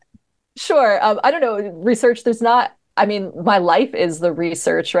about that. Sure. I don't know, research, my life is the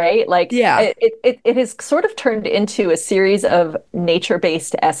research, right? Like, yeah. It has sort of turned into a series of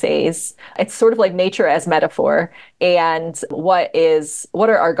nature-based essays. It's sort of like nature as metaphor, and what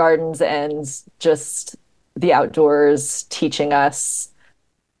are our gardens and just the outdoors teaching us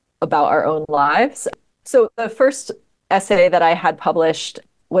about our own lives. So the first essay that I had published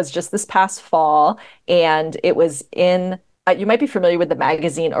was just this past fall, and it was in, you might be familiar with the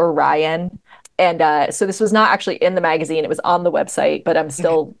magazine Orion. And so this was not actually in the magazine, it was on the website, but I'm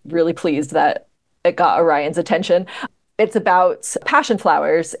still really pleased that it got Orion's attention. It's about passion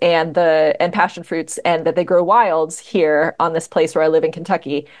flowers and passion fruits, and that they grow wild here on this place where I live in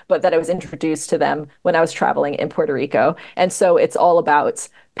Kentucky, but that I was introduced to them when I was traveling in Puerto Rico. And so it's all about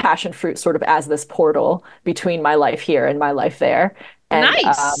passion fruit sort of as this portal between my life here and my life there. And,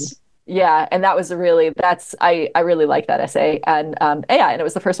 nice. Yeah, and that was I really like that essay, and and it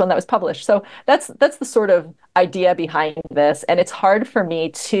was the first one that was published. So that's the sort of idea behind this, and it's hard for me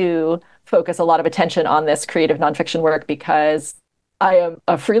to focus a lot of attention on this creative nonfiction work because I am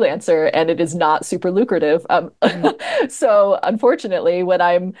a freelancer and it is not super lucrative. So unfortunately, when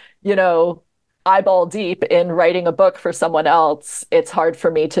I'm, eyeball deep in writing a book for someone else, it's hard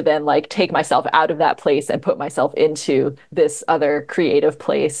for me to then like take myself out of that place and put myself into this other creative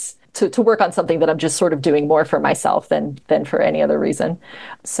place to work on something that I'm just sort of doing more for myself than for any other reason.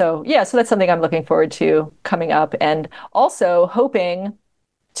 So yeah, so that's something I'm looking forward to coming up, and also hoping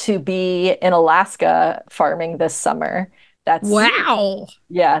to be in Alaska farming this summer. Wow.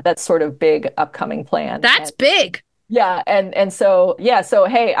 Yeah, that's sort of big upcoming plan. That's big. Yeah, and so yeah, so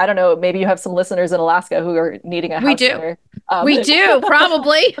hey, I don't know, maybe you have some listeners in Alaska who are needing a house. We do. There. We do,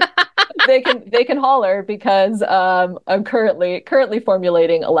 probably. they can holler, because I'm currently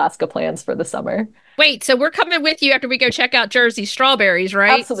formulating Alaska plans for the summer. Wait, so we're coming with you after we go check out Jersey strawberries,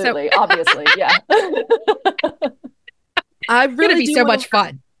 right? Absolutely, obviously, yeah. I It's gonna be so much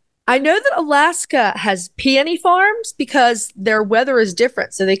fun. I know that Alaska has peony farms because their weather is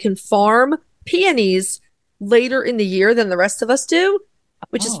different, so they can farm peonies later in the year than the rest of us do,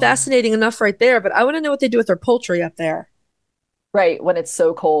 which is fascinating enough right there. But I want to know what they do with their poultry up there. Right, when it's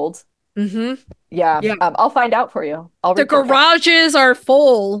so cold. Mm-hmm. Yeah. I'll find out for you. The garages are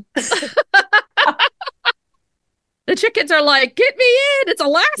full. The chickens are like, get me in. It's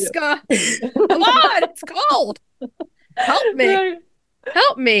Alaska. Come on, it's cold. Help me.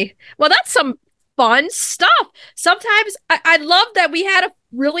 Help me. Well, that's some fun stuff. Sometimes I love that we had a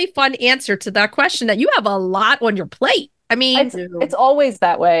really fun answer to that question, that you have a lot on your plate. I mean, it's always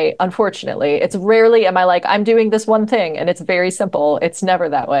that way, unfortunately. It's rarely am I like, I'm doing this one thing and it's very simple. It's never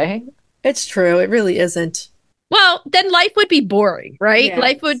that way. It's true. It really isn't. well, then life would be boring, right? Yeah,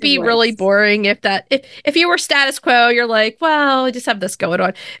 Life would be it really was. boring if you were status quo, you're like, well, I just have this going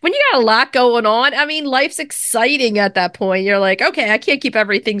on. When you got a lot going on, I mean, life's exciting at that point. You're like, okay, I can't keep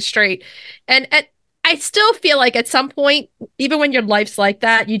everything straight. And I still feel like at some point, even when your life's like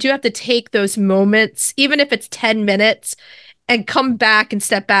that, you do have to take those moments, even if it's 10 minutes, and come back and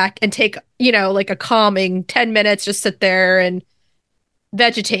step back and take, like a calming 10 minutes, just sit there and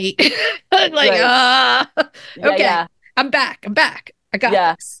vegetate. Like, Right. okay, Yeah. I'm back. I got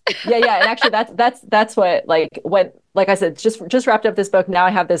Yeah. this. Yeah. And actually that's what, like I said, just wrapped up this book. Now I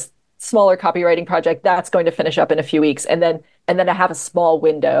have this smaller copywriting project that's going to finish up in a few weeks. And then I have a small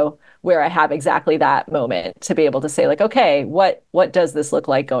window where I have exactly that moment to be able to say, like, okay, what does this look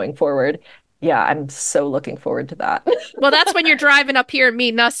like going forward? Yeah, I'm so looking forward to that. Well, that's when you're driving up here and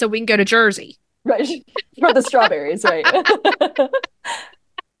meeting us so we can go to Jersey. Right. For the strawberries, right.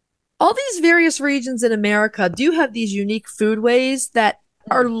 All these various regions in America do have these unique foodways that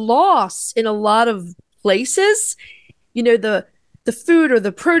are lost in a lot of places. The food or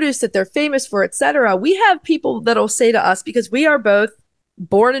the produce that they're famous for, etc. We have people that'll say to us, because we are both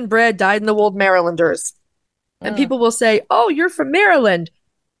born and bred, dyed in the wool Marylanders. And people will say, oh, you're from Maryland.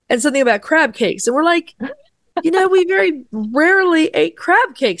 And something about crab cakes. And we're like, we very rarely ate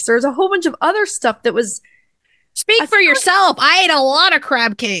crab cakes. There's a whole bunch of other stuff that was. Speak for yourself. I ate a lot of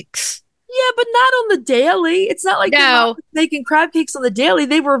crab cakes. Yeah, but not on the daily. It's not like No. your mom was making crab cakes on the daily.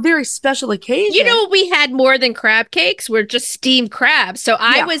 They were a very special occasion. You know, we had more than crab cakes. We're just steamed crabs. So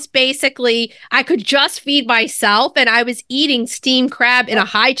I was basically, I could just feed myself, and I was eating steamed crab in a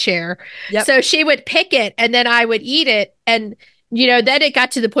high chair. Yep. So she would pick it and then I would eat it. And, then it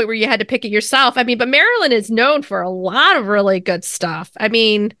got to the point where you had to pick it yourself. I mean, but Maryland is known for a lot of really good stuff. I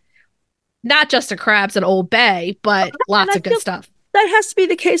mean, not just the crabs in Old Bay, but lots of good stuff. That has to be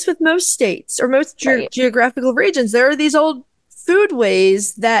the case with most states or most Right. geographical regions. There are these old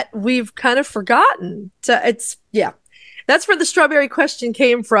foodways that we've kind of forgotten. So that's where the strawberry question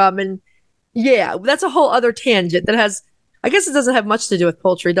came from. And that's a whole other tangent that I guess it doesn't have much to do with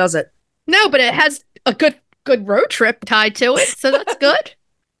poultry, does it? No, but it has a good road trip tied to it. So that's good.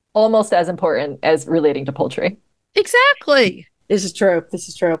 Almost as important as relating to poultry. Exactly. This is true.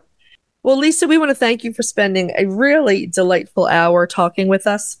 Well, Lisa, we want to thank you for spending a really delightful hour talking with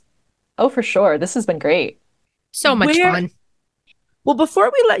us. Oh, for sure. This has been great. So much fun. Well,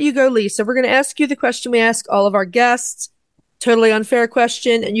 before we let you go, Lisa, we're going to ask you the question we ask all of our guests. Totally unfair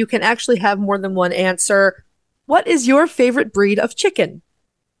question, and you can actually have more than one answer. What is your favorite breed of chicken?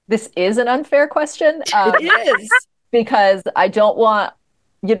 This is an unfair question. It is. Because I don't want,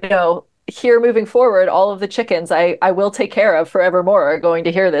 here moving forward, all of the chickens I will take care of forevermore are going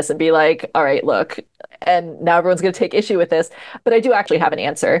to hear this and be like, all right, look, and now everyone's going to take issue with this. But I do actually have an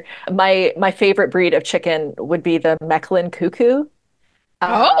answer. My favorite breed of chicken would be the Mechelen cuckoo.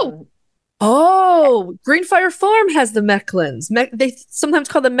 Greenfire Farm has the Mechelens. They sometimes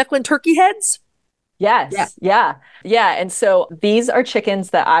call them Mechelen turkey heads. Yes. Yeah. And so these are chickens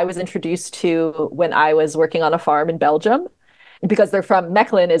that I was introduced to when I was working on a farm in Belgium. because they're from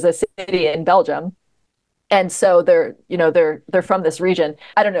Mechelen is a city in Belgium. And so they're from this region.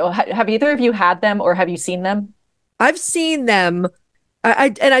 I don't know. Have either of you had them or have you seen them? I've seen them.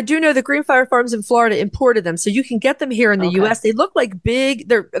 I do know the Greenfire Farms in Florida imported them, so you can get them here in the U.S. They look like big.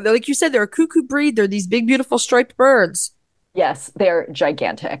 They're like you said, they're a cuckoo breed. They're these big, beautiful striped birds. Yes, they're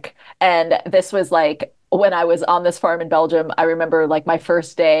gigantic. And this was like when I was on this farm in Belgium, I remember like my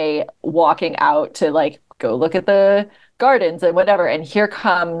first day walking out to like go look at the gardens and whatever. And here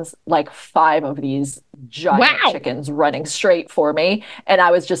comes like 5 of these giant chickens running straight for me. And I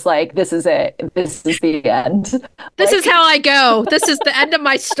was just like, this is it. This is the end. This is how I go. This is the end of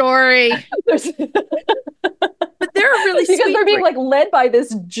my story. But they're really sweet. Because they're being like led by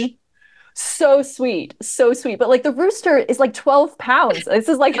this so sweet. But like the rooster is like 12 pounds. This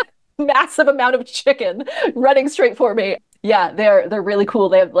is like massive amount of chicken running straight for me. Yeah, they're really cool.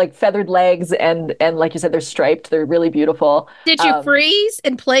 They have like feathered legs and like you said, they're striped. They're really beautiful. Did you freeze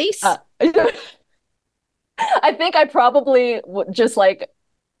in place? I think I probably just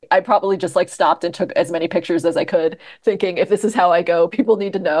stopped and took as many pictures as I could, thinking if this is how I go, people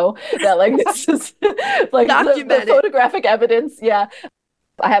need to know that like this is like the photographic evidence. Yeah,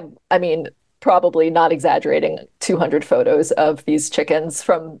 I mean, probably not exaggerating, 200 photos of these chickens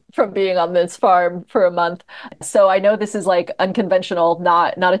from being on this farm for a month. So I know this is like unconventional,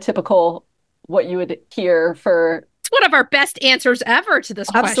 not a typical what you would hear for. It's one of our best answers ever to this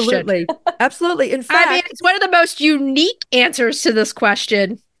question. Absolutely. In fact, I mean, it's one of the most unique answers to this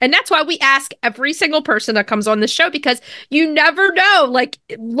question. And that's why we ask every single person that comes on the show, because you never know. Like,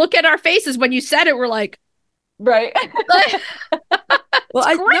 look at our faces when you said it. We're like, right. Well,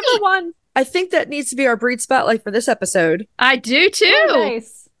 number one, I think that needs to be our breed spotlight for this episode. I do too. Oh,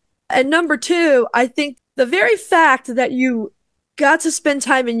 nice. And number 2, I think the very fact that you got to spend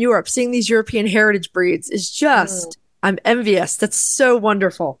time in Europe seeing these European heritage breeds is just, I'm envious. That's so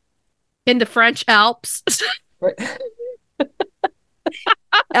wonderful. In the French Alps. Right.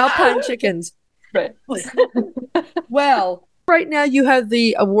 Alpine chickens. Right. Well, right now you have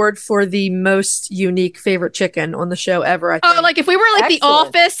the award for the most unique favorite chicken on the show ever, I think. Oh, like if we were like Excellent. The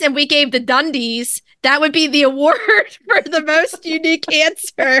Office and we gave the Dundies, that would be the award for the most unique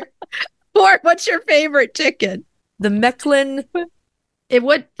answer. For what's your favorite chicken? The Mechelen. It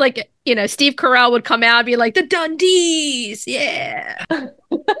would, like, you know, Steve Carell would come out and be like, the Dundies. Yeah.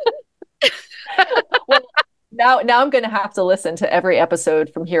 Well, now I'm going to have to listen to every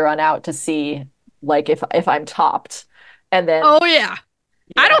episode from here on out to see like if I'm topped. And then yeah.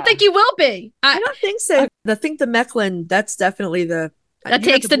 I don't think you will be. I don't think so. I think the Mechelen, that's definitely that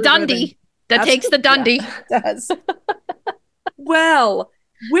takes the Dundee. That takes the Dundee. Yeah, it does. Well,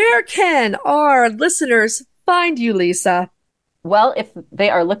 where can our listeners find you, Lisa? Well, if they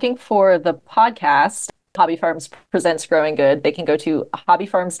are looking for the podcast, Hobby Farms Presents Growing Good, they can go to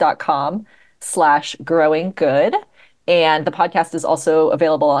hobbyfarms.com/growinggood. And the podcast is also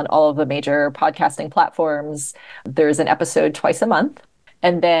available on all of the major podcasting platforms. There's an episode twice a month.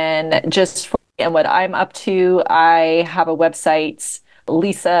 And then and what I'm up to, I have a website,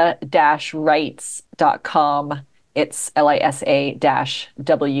 lisa-writes.com. It's LISA-WRITES.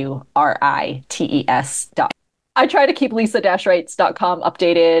 I try to keep lisa-writes.com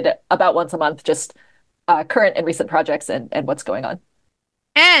updated about once a month, just current and recent projects and what's going on.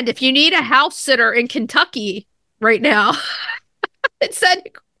 And if you need a house sitter in Kentucky right now, send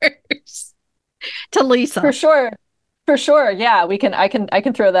inquiries to Lisa. For sure. Yeah, I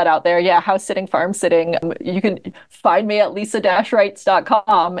can throw that out there. Yeah, house sitting, farm sitting. You can find me at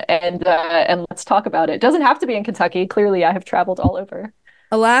lisa-writes.com and let's talk about it. It doesn't have to be in Kentucky. Clearly, I have traveled all over.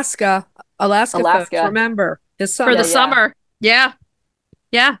 Alaska. Folks, remember, this summer. For the summer. Yeah.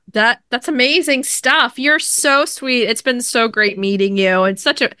 That's amazing stuff. You're so sweet. It's been so great meeting you. It's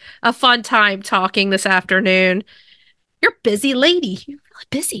such a fun time talking this afternoon. You're a busy lady. You're really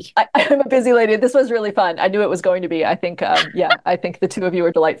busy. I'm a busy lady. This was really fun. I knew it was going to be. I think, I think the two of you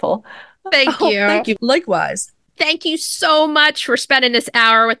are delightful. Thank you. Thank you. Likewise. Thank you so much for spending this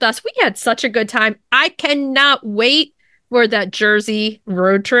hour with us. We had such a good time. I cannot wait for that Jersey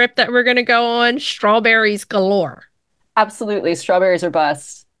road trip that we're going to go on. Strawberries galore. Absolutely. Strawberries are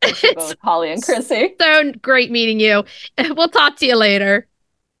bust. Both Holly and Chrissy. So great meeting you. We'll talk to you later.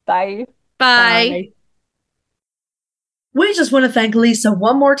 Bye. Bye. We just want to thank Lisa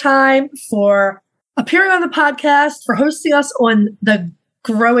one more time for appearing on the podcast, for hosting us on the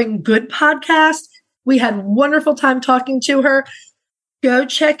Growing Good podcast. We had a wonderful time talking to her. Go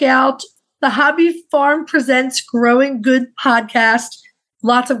check out the Hobby Farm Presents Growing Good podcast.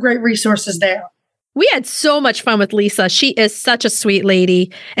 Lots of great resources there. We had so much fun with Lisa. She is such a sweet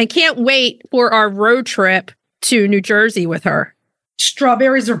lady and can't wait for our road trip to New Jersey with her.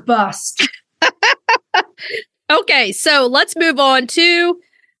 Strawberries are bust. Okay, so let's move on to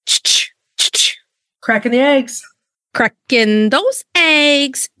Cracking the eggs. cracking those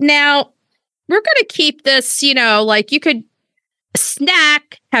eggs. Now, we're going to keep this, like you could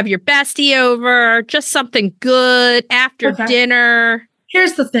snack, have your bestie over, just something good after dinner.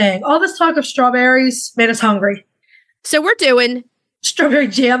 Here's the thing. All this talk of strawberries made us hungry. So we're doing strawberry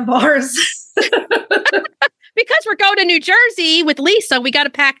jam bars. Because we're going to New Jersey with Lisa, we got to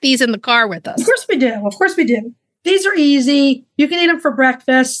pack these in the car with us. Of course we do. Of course we do. These are easy. You can eat them for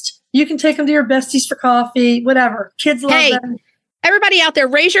breakfast. You can take them to your besties for coffee, whatever. Kids love them. Everybody out there,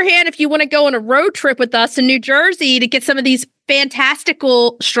 raise your hand if you want to go on a road trip with us in New Jersey to get some of these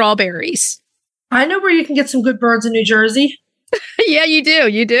fantastical strawberries. I know where you can get some good birds in New Jersey. Yeah, you do.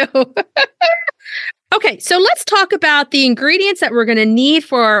 You do. Okay, so let's talk about the ingredients that we're going to need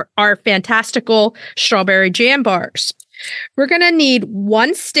for our fantastical strawberry jam bars. We're going to need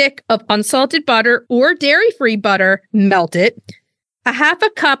 1 stick of unsalted butter or dairy-free butter, melted, a half a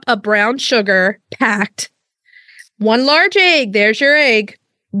cup of brown sugar, packed, 1 large egg, there's your egg,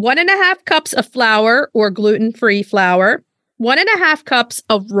 1.5 cups of flour or gluten-free flour, 1.5 cups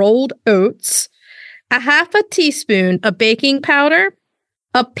of rolled oats, a half a teaspoon of baking powder,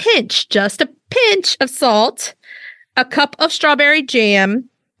 a pinch, just a pinch of salt, a cup of strawberry jam,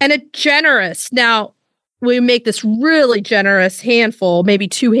 and a generous, now we make this really generous handful, maybe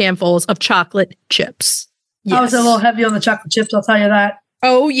 2 handfuls of chocolate chips. Yes. I was a little heavy on the chocolate chips, I'll tell you that.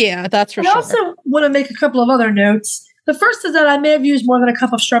 Oh, yeah, that's for sure. I also want to make a couple of other notes. The first is that I may have used more than a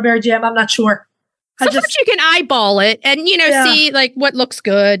cup of strawberry jam. I'm not sure. Sometimes you can eyeball it and, see like what looks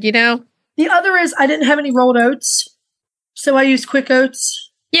good, The other is I didn't have any rolled oats, so I used quick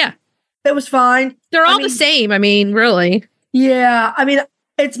oats. Yeah. It was fine. They're all the same, really. Yeah,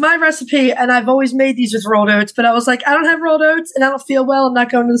 it's my recipe, and I've always made these with rolled oats, but I was like, I don't have rolled oats, and I don't feel well. I'm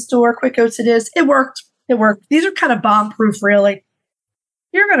not going to the store. Quick oats it is. It worked. These are kind of bomb-proof, really.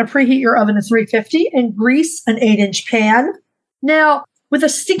 You're going to preheat your oven to 350 and grease an 8-inch pan. Now, with a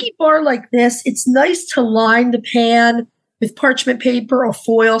sticky bar like this, it's nice to line the pan with parchment paper or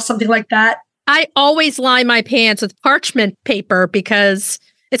foil, something like that. I always line my pans with parchment paper because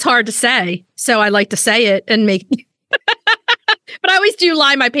it's hard to say. So I like to say it and make... But I always do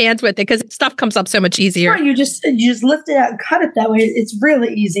line my pans with it because stuff comes up so much easier. Right, you just lift it out and cut it that way. It's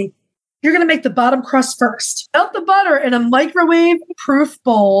really easy. You're going to make the bottom crust first. Melt the butter in a microwave-proof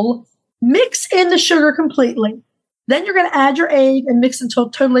bowl. Mix in the sugar completely. Then you're going to add your egg and mix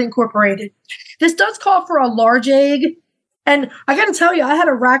until totally incorporated. This does call for a large egg. And I got to tell you, I had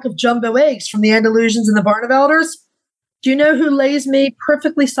a rack of jumbo eggs from the Andalusians and the Barnevelders. Do you know who lays me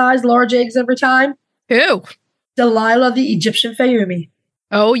perfectly sized large eggs every time? Who? Delilah, the Egyptian Fayumi.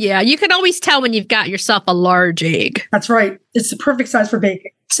 Oh, yeah. You can always tell when you've got yourself a large egg. That's right. It's the perfect size for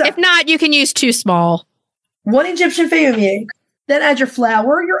baking. So, if not, you can use 2 small. 1 Egyptian Fayumi egg. Then add your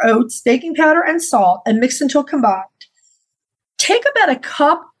flour, your oats, baking powder, and salt, and mix until combined. Take about a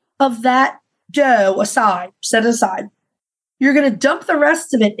cup of that dough aside, set it aside. You're going to dump the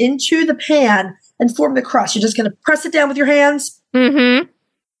rest of it into the pan and form the crust. You're just going to press it down with your hands. Mm-hmm.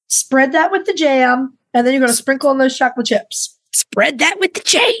 Spread that with the jam, and then you're going to sprinkle on those chocolate chips. Spread that with the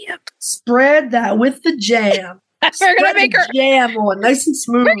jam. Spread that with the jam. We're going to make our jam on nice and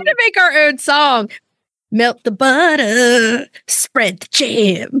smooth. We're going to make our own song. Melt the butter, spread the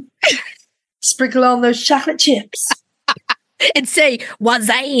jam. Sprinkle on those chocolate chips. And say,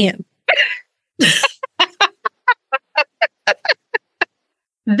 wazam.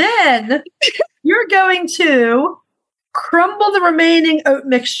 Then you're going to crumble the remaining oat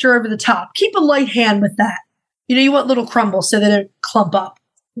mixture over the top. Keep a light hand with that. You want little crumbles so they don't clump up.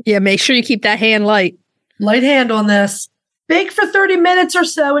 Yeah, make sure you keep that hand light. Light hand on this. Bake for 30 minutes or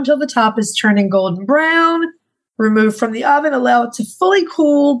so until the top is turning golden brown. Remove from the oven. Allow it to fully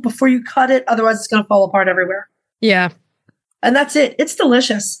cool before you cut it. Otherwise, it's going to fall apart everywhere. Yeah. And that's it. It's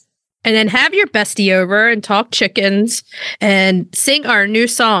delicious. And then have your bestie over and talk chickens and sing our new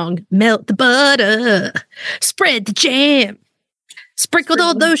song, Melt the Butter, Spread the Jam, Sprinkle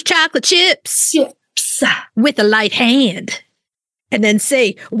all those chocolate chips with a light hand. And then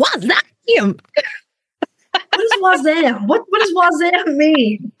say, wazam. What is wazam? What does wazam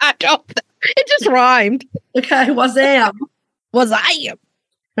mean? I don't know. It just rhymed. Okay, wazam. Wazam.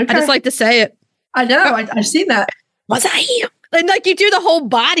 Okay. I just like to say it. I know. I've seen that. Wazam. And like you do the whole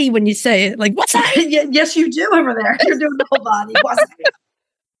body when you say it. Like, what's that? Yes, you do over there. You're doing the whole body.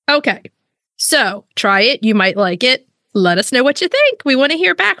 Okay. So try it. You might like it. Let us know what you think. We want to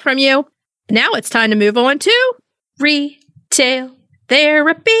hear back from you. Now it's time to move on to retail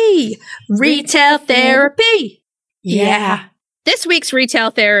therapy. Retail therapy. Yeah. This week's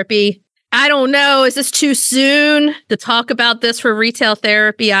retail therapy. I don't know. Is this too soon to talk about this for retail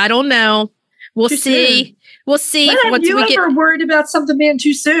therapy? I don't know. We'll see. Soon. We'll see. When have you ever worried about something being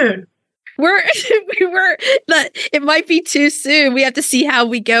too soon? It might be too soon. We have to see how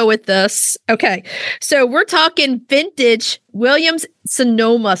we go with this. Okay. So we're talking vintage Williams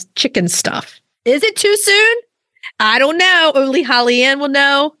Sonoma chicken stuff. Is it too soon? I don't know. Only Holly Ann will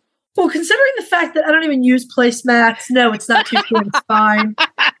know. Well, considering the fact that I don't even use placemats, no, it's not too soon. It's fine.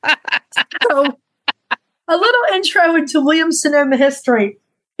 So, a little intro into Williams Sonoma history.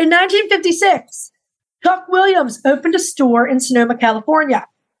 In 1956, Chuck Williams opened a store in Sonoma, California.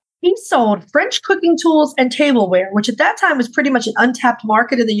 He sold French cooking tools and tableware, which at that time was pretty much an untapped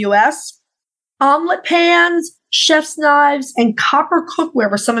market in the U.S. Omelet pans, chef's knives, and copper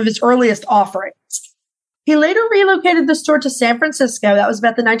cookware were some of his earliest offerings. He later relocated the store to San Francisco. That was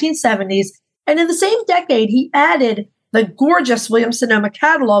about the 1970s. And in the same decade, he added the gorgeous Williams Sonoma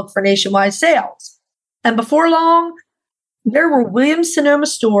catalog for nationwide sales. And before long, there were Williams Sonoma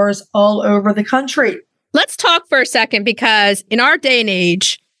stores all over the country. Let's talk for a second, because in our day and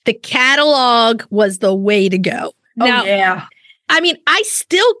age, the catalog was the way to go. Now, yeah. I mean, I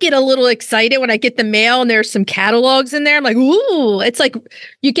still get a little excited when I get the mail and there's some catalogs in there. I'm like, ooh, it's like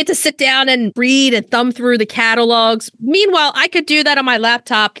you get to sit down and read and thumb through the catalogs. Meanwhile, I could do that on my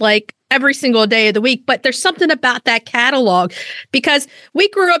laptop like every single day of the week. But there's something about that catalog, because we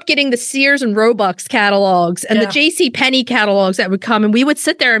grew up getting the Sears and Roebuck catalogs and the J.C. Penney catalogs that would come, and we would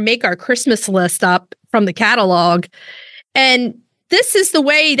sit there and make our Christmas list up from the catalog. And this is the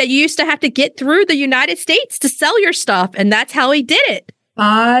way that you used to have to get through the United States to sell your stuff. And that's how he did it.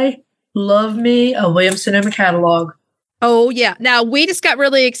 I love me a Williams Sonoma catalog. Oh, yeah. Now, we just got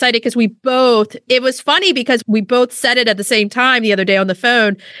really excited because it was funny because we both said it at the same time the other day on the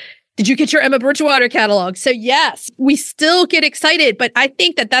phone. Did you get your Emma Bridgewater catalog? So, yes, we still get excited. But I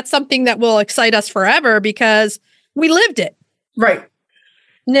think that that's something that will excite us forever because we lived it. Right.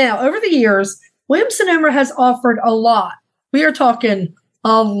 Now, over the years, Williams Sonoma has offered a lot. We are talking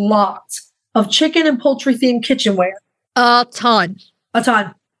a lot of chicken and poultry themed kitchenware. A ton,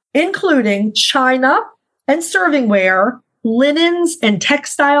 including china and servingware, linens and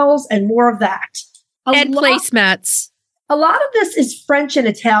textiles, and more of that. And placemats. A lot of this is French and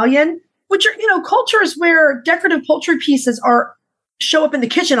Italian, which are, cultures where decorative poultry pieces show up in the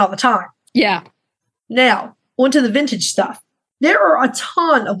kitchen all the time. Yeah. Now, onto the vintage stuff. There are a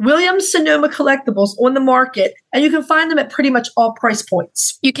ton of Williams Sonoma collectibles on the market, and you can find them at pretty much all price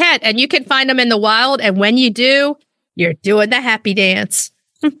points. You can, and you can find them in the wild, and when you do, you're doing the happy dance.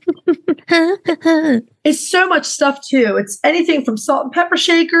 It's so much stuff, too. It's anything from salt and pepper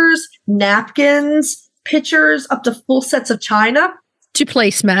shakers, napkins, pitchers, up to full sets of china. To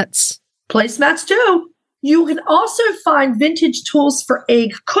placemats. Placemats, too. You can also find vintage tools for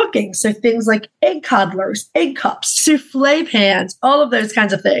egg cooking. So things like egg coddlers, egg cups, souffle pans, all of those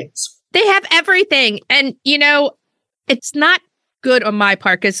kinds of things. They have everything. And, it's not good on my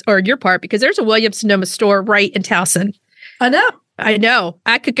part or your part, because there's a Williams Sonoma store right in Towson. I know.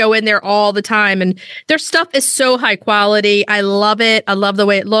 I could go in there all the time. And their stuff is so high quality. I love it. I love the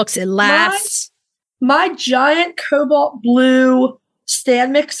way it looks. It lasts. My giant cobalt blue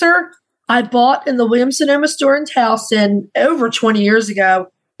stand mixer I bought in the Williams Sonoma store in Towson over 20 years ago.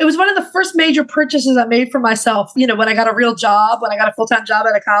 It was one of the first major purchases I made for myself. When I got a real job, when I got a full-time job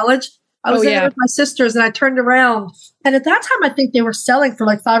out of college, I was in there with my sisters, and I turned around. And at that time, I think they were selling for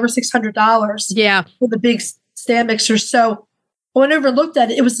like $500 or $600. Yeah. For the big stand mixers. So I went over and looked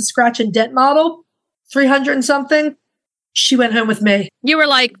at it. It was the scratch and dent model, 300 and something. She went home with me. You were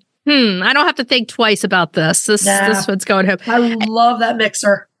like, I don't have to think twice about this. This one's going home. I love that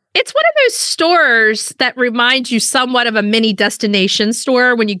mixer. It's one of those stores that reminds you somewhat of a mini destination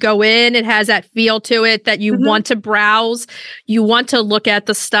store. When you go in, it has that feel to it that you want to browse, you want to look at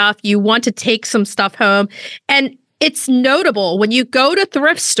the stuff, you want to take some stuff home. And it's notable when you go to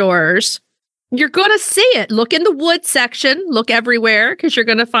thrift stores, you're going to see it. Look in the wood section, look everywhere, because you're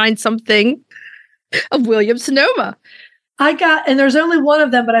going to find something of Williams Sonoma. And there's only one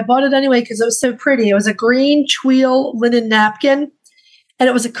of them, but I bought it anyway because it was so pretty. It was a green twill linen napkin. And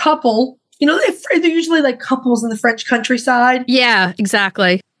it was a couple, they're usually like couples in the French countryside. Yeah,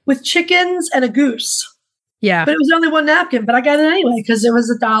 exactly. With chickens and a goose. Yeah. But it was only one napkin, but I got it anyway because it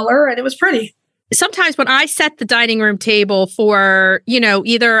was $1 and it was pretty. Sometimes when I set the dining room table for,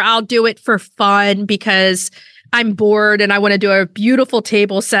 either I'll do it for fun because I'm bored and I want to do a beautiful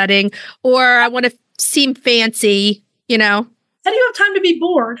table setting, or I want to seem fancy, How do you have time to be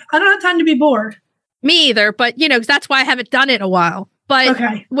bored? I don't have time to be bored. Me either, but, that's why I haven't done it in a while. But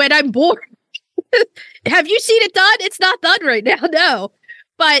when I'm bored, Have you seen it done? It's not done right now, no.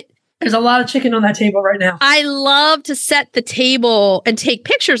 But there's a lot of chicken on that table right now. I love to set the table and take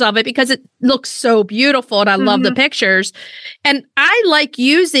pictures of it because it looks so beautiful and I love the pictures. And I like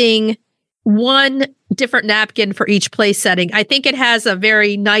using one different napkin for each place setting. I think it has a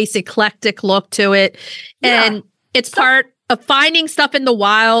very nice eclectic look to it. Yeah. And it's part of finding stuff in the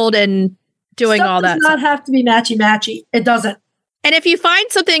wild and doing all that. It does not have to be matchy-matchy. It doesn't. And if you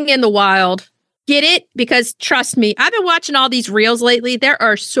find something in the wild, get it, because trust me, I've been watching all these reels lately. There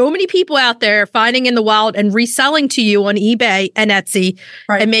are so many people out there finding in the wild and reselling to you on eBay and Etsy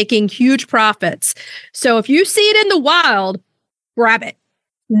and making huge profits. So if you see it in the wild, grab it.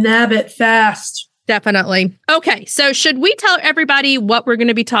 Nab it fast. Definitely. Okay, so should we tell everybody what we're going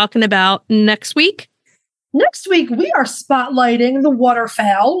to be talking about next week? Next week, we are spotlighting the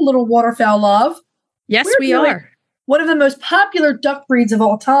waterfowl, little waterfowl love. Yes, we are. One of the most popular duck breeds of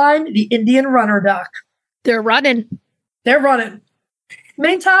all time, the Indian runner duck. They're running.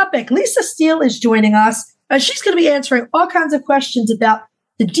 Main topic, Lisa Steele is joining us, and she's going to be answering all kinds of questions about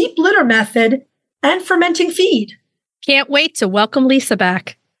the deep litter method and fermenting feed. Can't wait to welcome Lisa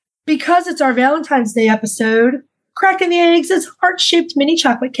back. Because it's our Valentine's Day episode, cracking the eggs as heart-shaped mini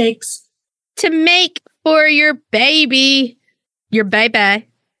chocolate cakes. To make for your baby. Your baby.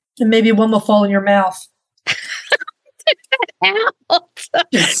 And maybe one will fall in your mouth.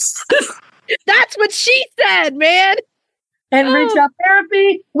 That's what she said, man. And Reach Out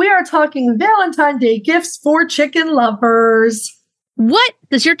Therapy, we are talking Valentine's Day gifts for chicken lovers. What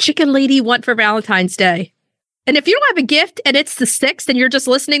does your chicken lady want for Valentine's Day? And if you don't have a gift and it's the 6th and you're just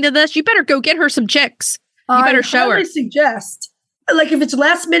listening to this, you better go get her some chicks. You better show her. I suggest, like if it's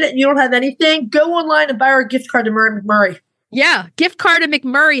last minute and you don't have anything, go online and buy her a gift card to Murray McMurray. Yeah, gift card to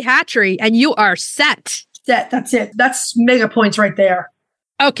McMurray Hatchery and you are set. That's it. That's mega points right there.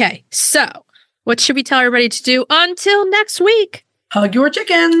 Okay, so what should we tell everybody to do until next week? Hug your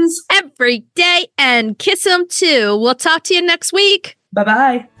chickens every day and kiss them too. We'll talk to you next week.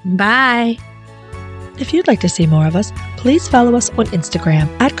 Bye-bye. Bye. If you'd like to see more of us, please follow us on Instagram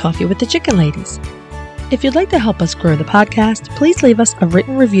at Coffee with the Chicken Ladies. If you'd like to help us grow the podcast, please leave us a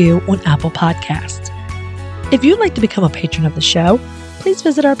written review on Apple Podcasts. If you'd like to become a patron of the show, please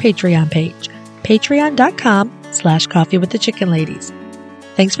visit our Patreon page, patreon.com/Coffee with the Chicken Ladies.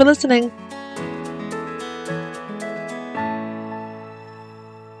 Thanks for listening.